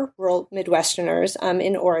were rural Midwesterners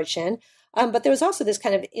in origin. But there was also this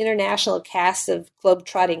kind of international cast of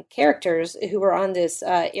globe-trotting characters who were on this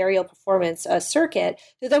aerial performance circuit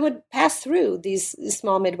who then would pass through these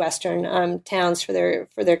small Midwestern towns for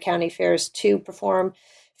their county fairs to perform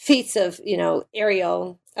feats of,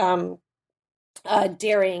 aerial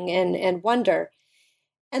daring and wonder.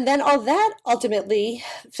 And then all that ultimately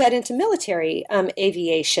fed into military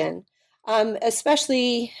aviation.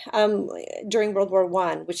 Especially during World War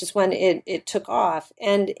I, which is when it took off.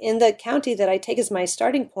 And in the county that I take as my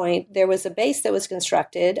starting point, there was a base that was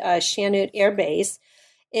constructed, Chanute Air Base,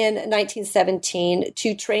 in 1917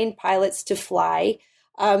 to train pilots to fly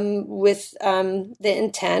with the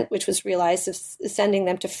intent, which was realized, of sending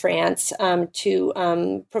them to France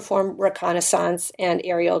to perform reconnaissance and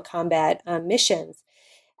aerial combat missions.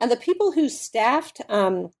 And the people who staffed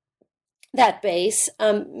that base,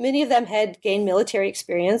 many of them had gained military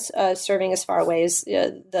experience serving as far away as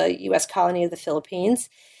the U.S. colony of the Philippines.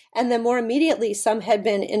 And then more immediately, some had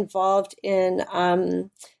been involved in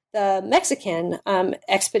the Mexican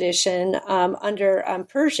expedition under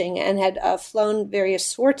Pershing and had flown various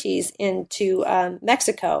sorties into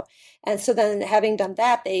Mexico. And so then having done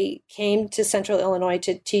that, they came to Central Illinois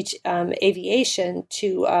to teach aviation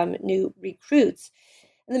to new recruits.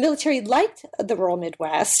 And the military liked the rural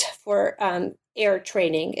Midwest for air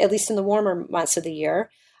training, at least in the warmer months of the year,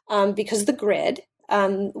 because of the grid,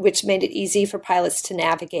 which made it easy for pilots to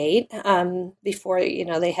navigate. Before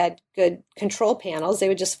they had good control panels, they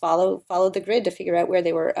would just follow the grid to figure out where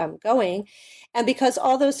they were going. And because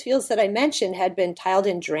all those fields that I mentioned had been tiled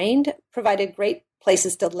and drained, provided great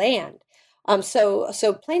places to land.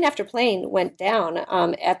 So plane after plane went down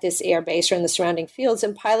at this air base or in the surrounding fields,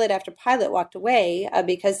 and pilot after pilot walked away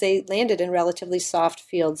because they landed in relatively soft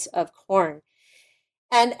fields of corn.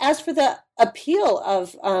 And as for the appeal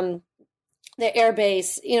of the air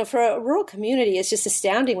base, for a rural community, it's just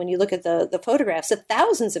astounding when you look at the photographs that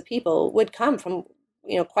thousands of people would come from,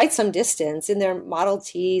 quite some distance in their Model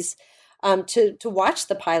Ts, to watch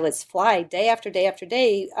the pilots fly day after day after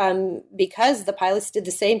day, because the pilots did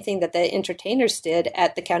the same thing that the entertainers did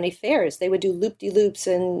at the county fairs. They would do loop-de-loops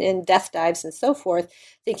and death dives and so forth,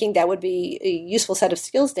 thinking that would be a useful set of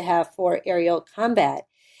skills to have for aerial combat.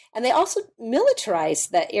 And they also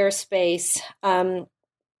militarized the airspace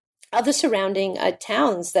of the surrounding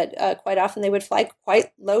towns that quite often they would fly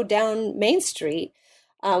quite low down Main Street,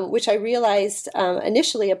 which I realized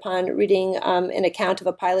initially upon reading an account of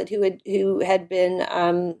a pilot who had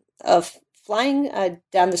been flying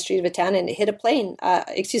down the street of a town and hit a plane.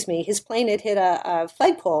 His plane had hit a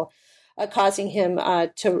flagpole, causing him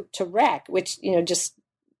to wreck, which just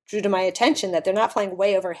drew to my attention that they're not flying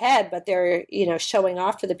way overhead, but they're showing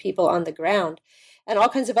off for the people on the ground. And all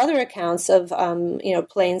kinds of other accounts of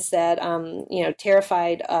planes that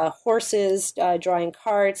terrified horses, drawing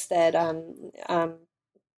carts that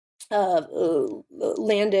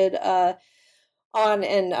landed on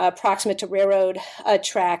and proximate to railroad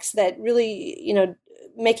tracks that really,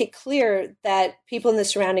 make it clear that people in the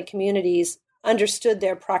surrounding communities understood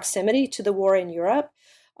their proximity to the war in Europe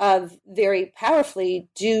very powerfully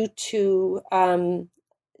due to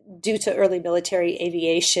early military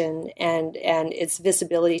aviation and its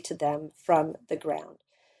visibility to them from the ground.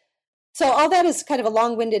 So all that is kind of a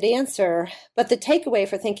long-winded answer, but the takeaway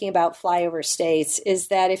for thinking about flyover states is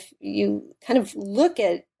that if you kind of look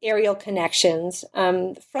at aerial connections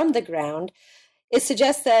from the ground, it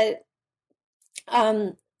suggests that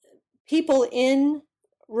people in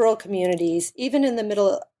rural communities, even in the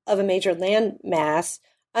middle of a major land mass,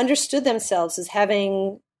 understood themselves as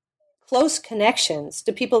having close connections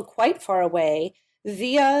to people quite far away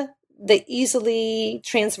via the easily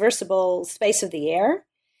transversible space of the air.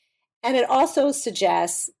 And it also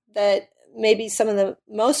suggests that maybe some of the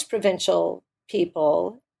most provincial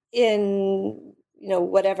people in,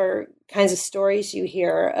 whatever kinds of stories you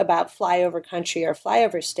hear about flyover country or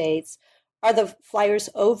flyover states are the flyers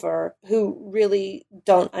over who really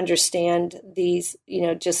don't understand these,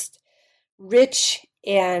 just rich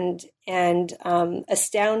and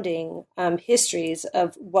astounding histories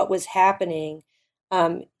of what was happening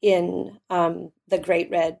in the Great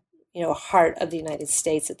Red, heart of the United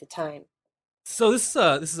States at the time. So this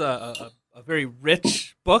is a very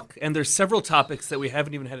rich book, and there's several topics that we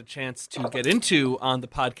haven't even had a chance to get into on the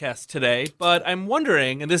podcast today. But I'm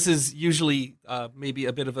wondering, and this is usually maybe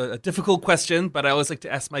a bit of a difficult question, but I always like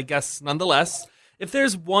to ask my guests nonetheless, if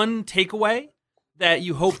there's one takeaway that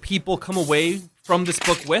you hope people come away from this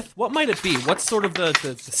book with, what might it be? What's sort of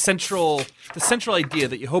the central idea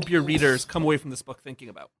that you hope your readers come away from this book thinking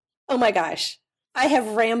about? Oh my gosh. I have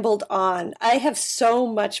rambled on. I have so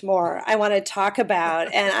much more I want to talk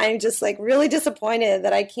about. And I'm just really disappointed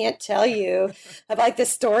that I can't tell you about the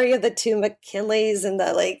story of the two McKinleys and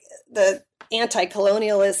the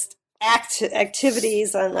anti-colonialist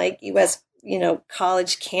activities on U.S.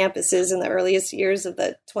 college campuses in the earliest years of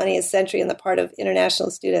the 20th century on the part of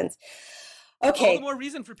international students. Okay. All the more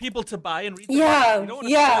reason for people to buy and read the book. You don't want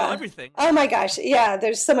to spoil everything. Oh my gosh. Yeah,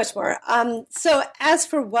 there's so much more. So as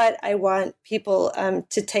for what I want people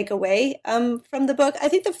to take away from the book, I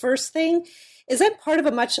think the first thing is I'm part of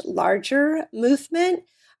a much larger movement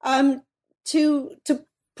to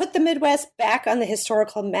put the Midwest back on the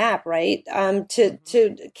historical map, right?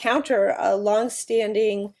 To counter a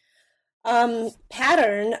longstanding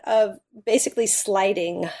pattern of basically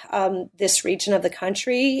slighting this region of the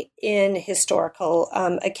country in historical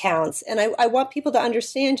accounts. And I want people to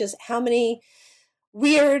understand just how many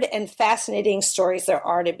weird and fascinating stories there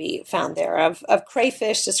are to be found there of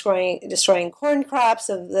crayfish destroying corn crops,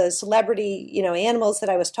 of the celebrity, animals that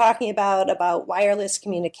I was talking about wireless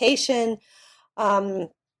communication,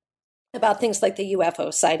 about things like the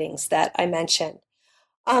UFO sightings that I mentioned.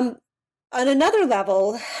 On another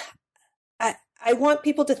level, I want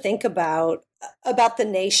people to think about the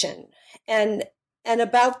nation and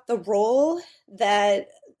about the role that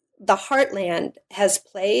the heartland has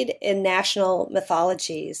played in national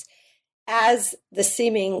mythologies as the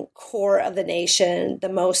seeming core of the nation, the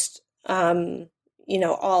most,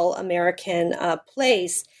 all-American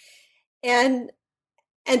place. And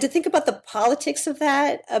to think about the politics of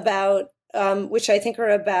that, about which I think are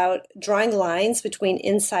about drawing lines between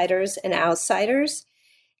insiders and outsiders,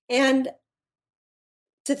 and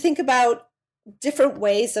to think about different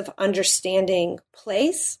ways of understanding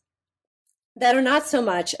place that are not so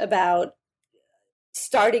much about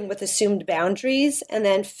starting with assumed boundaries and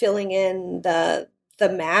then filling in the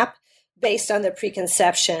map based on the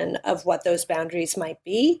preconception of what those boundaries might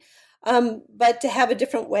be, but to have a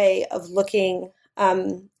different way of looking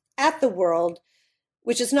at the world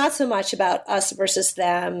which is not so much about us versus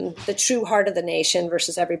them, the true heart of the nation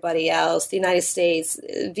versus everybody else, the United States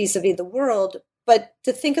vis-a-vis the world, but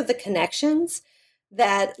to think of the connections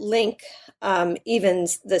that link even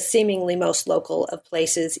the seemingly most local of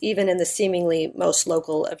places, even in the seemingly most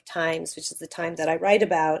local of times, which is the time that I write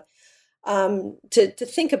about, to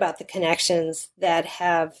think about the connections that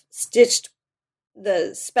have stitched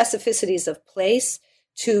the specificities of place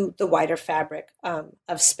to the wider fabric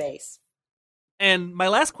of space. And my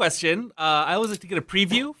last question, I always like to get a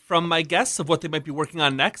preview from my guests of what they might be working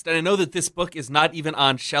on next. And I know that this book is not even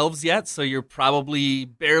on shelves yet, so you're probably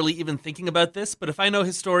barely even thinking about this. But if I know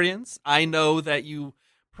historians, I know that you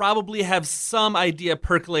probably have some idea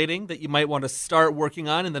percolating that you might want to start working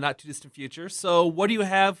on in the not too distant future. So what do you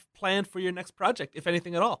have planned for your next project, if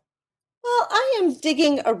anything at all? Well, I am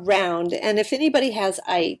digging around, and if anybody has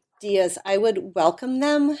ideas, I would welcome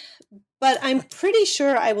them. But I'm pretty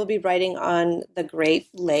sure I will be writing on the Great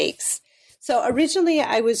Lakes. So originally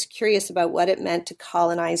I was curious about what it meant to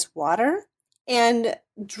colonize water, and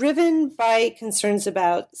driven by concerns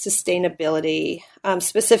about sustainability,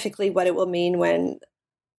 specifically what it will mean when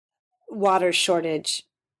water shortages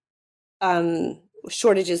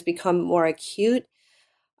become more acute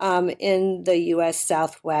in the U.S.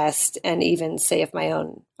 Southwest, and even, say, if my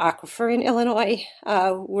own aquifer in Illinois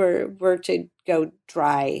were to go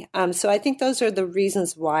dry. So I think those are the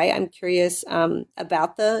reasons why I'm curious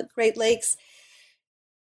about the Great Lakes.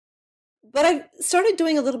 But I've started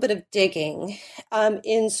doing a little bit of digging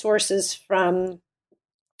in sources from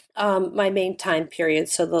my main time period,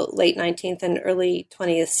 so the late 19th and early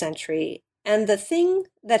 20th century. And the thing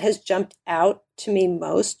that has jumped out to me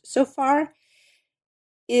most so far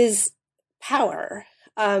is power,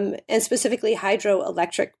 and specifically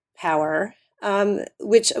hydroelectric power,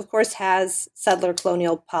 which of course has settler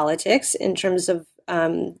colonial politics in terms of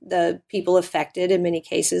the people affected in many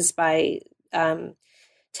cases by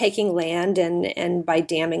taking land and by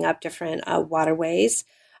damming up different waterways.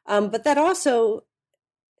 But that also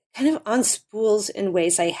kind of unspools in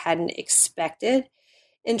ways I hadn't expected,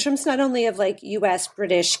 in terms not only of like U.S.,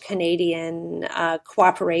 British, Canadian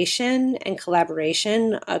cooperation and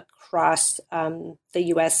collaboration across the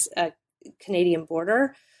U.S. Canadian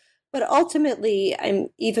border, but ultimately I'm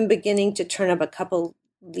even beginning to turn up a couple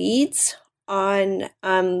leads on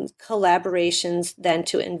collaborations then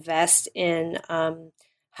to invest in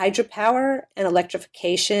hydropower and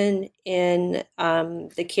electrification in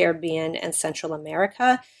the Caribbean and Central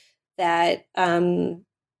America that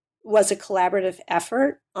was a collaborative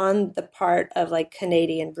effort on the part of like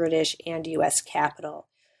Canadian, British, and U.S. capital,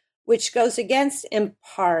 which goes against, in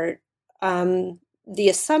part, the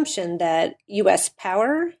assumption that U.S.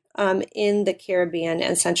 power in the Caribbean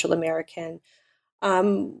and Central American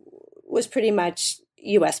was pretty much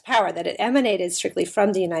U.S. power, that it emanated strictly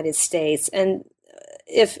from the United States. And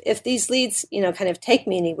if these leads, kind of take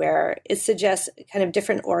me anywhere, it suggests kind of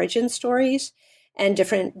different origin stories and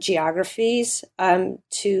different geographies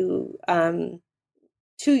to the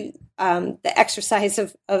exercise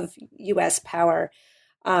of U.S. power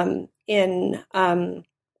in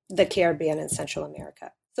the Caribbean and Central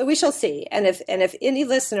America. So we shall see. And if any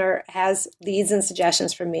listener has leads and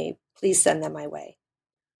suggestions for me, please send them my way.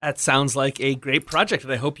 That sounds like a great project,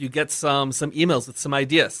 and I hope you get some emails with some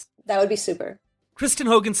ideas. That would be super. Kristin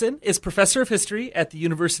Hoganson is professor of history at the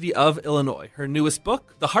University of Illinois. Her newest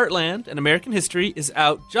book, The Heartland, An American History, is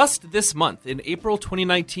out just this month in April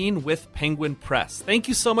 2019 with Penguin Press. Thank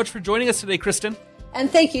you so much for joining us today, Kristin.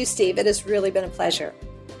 And thank you, Steve. It has really been a pleasure.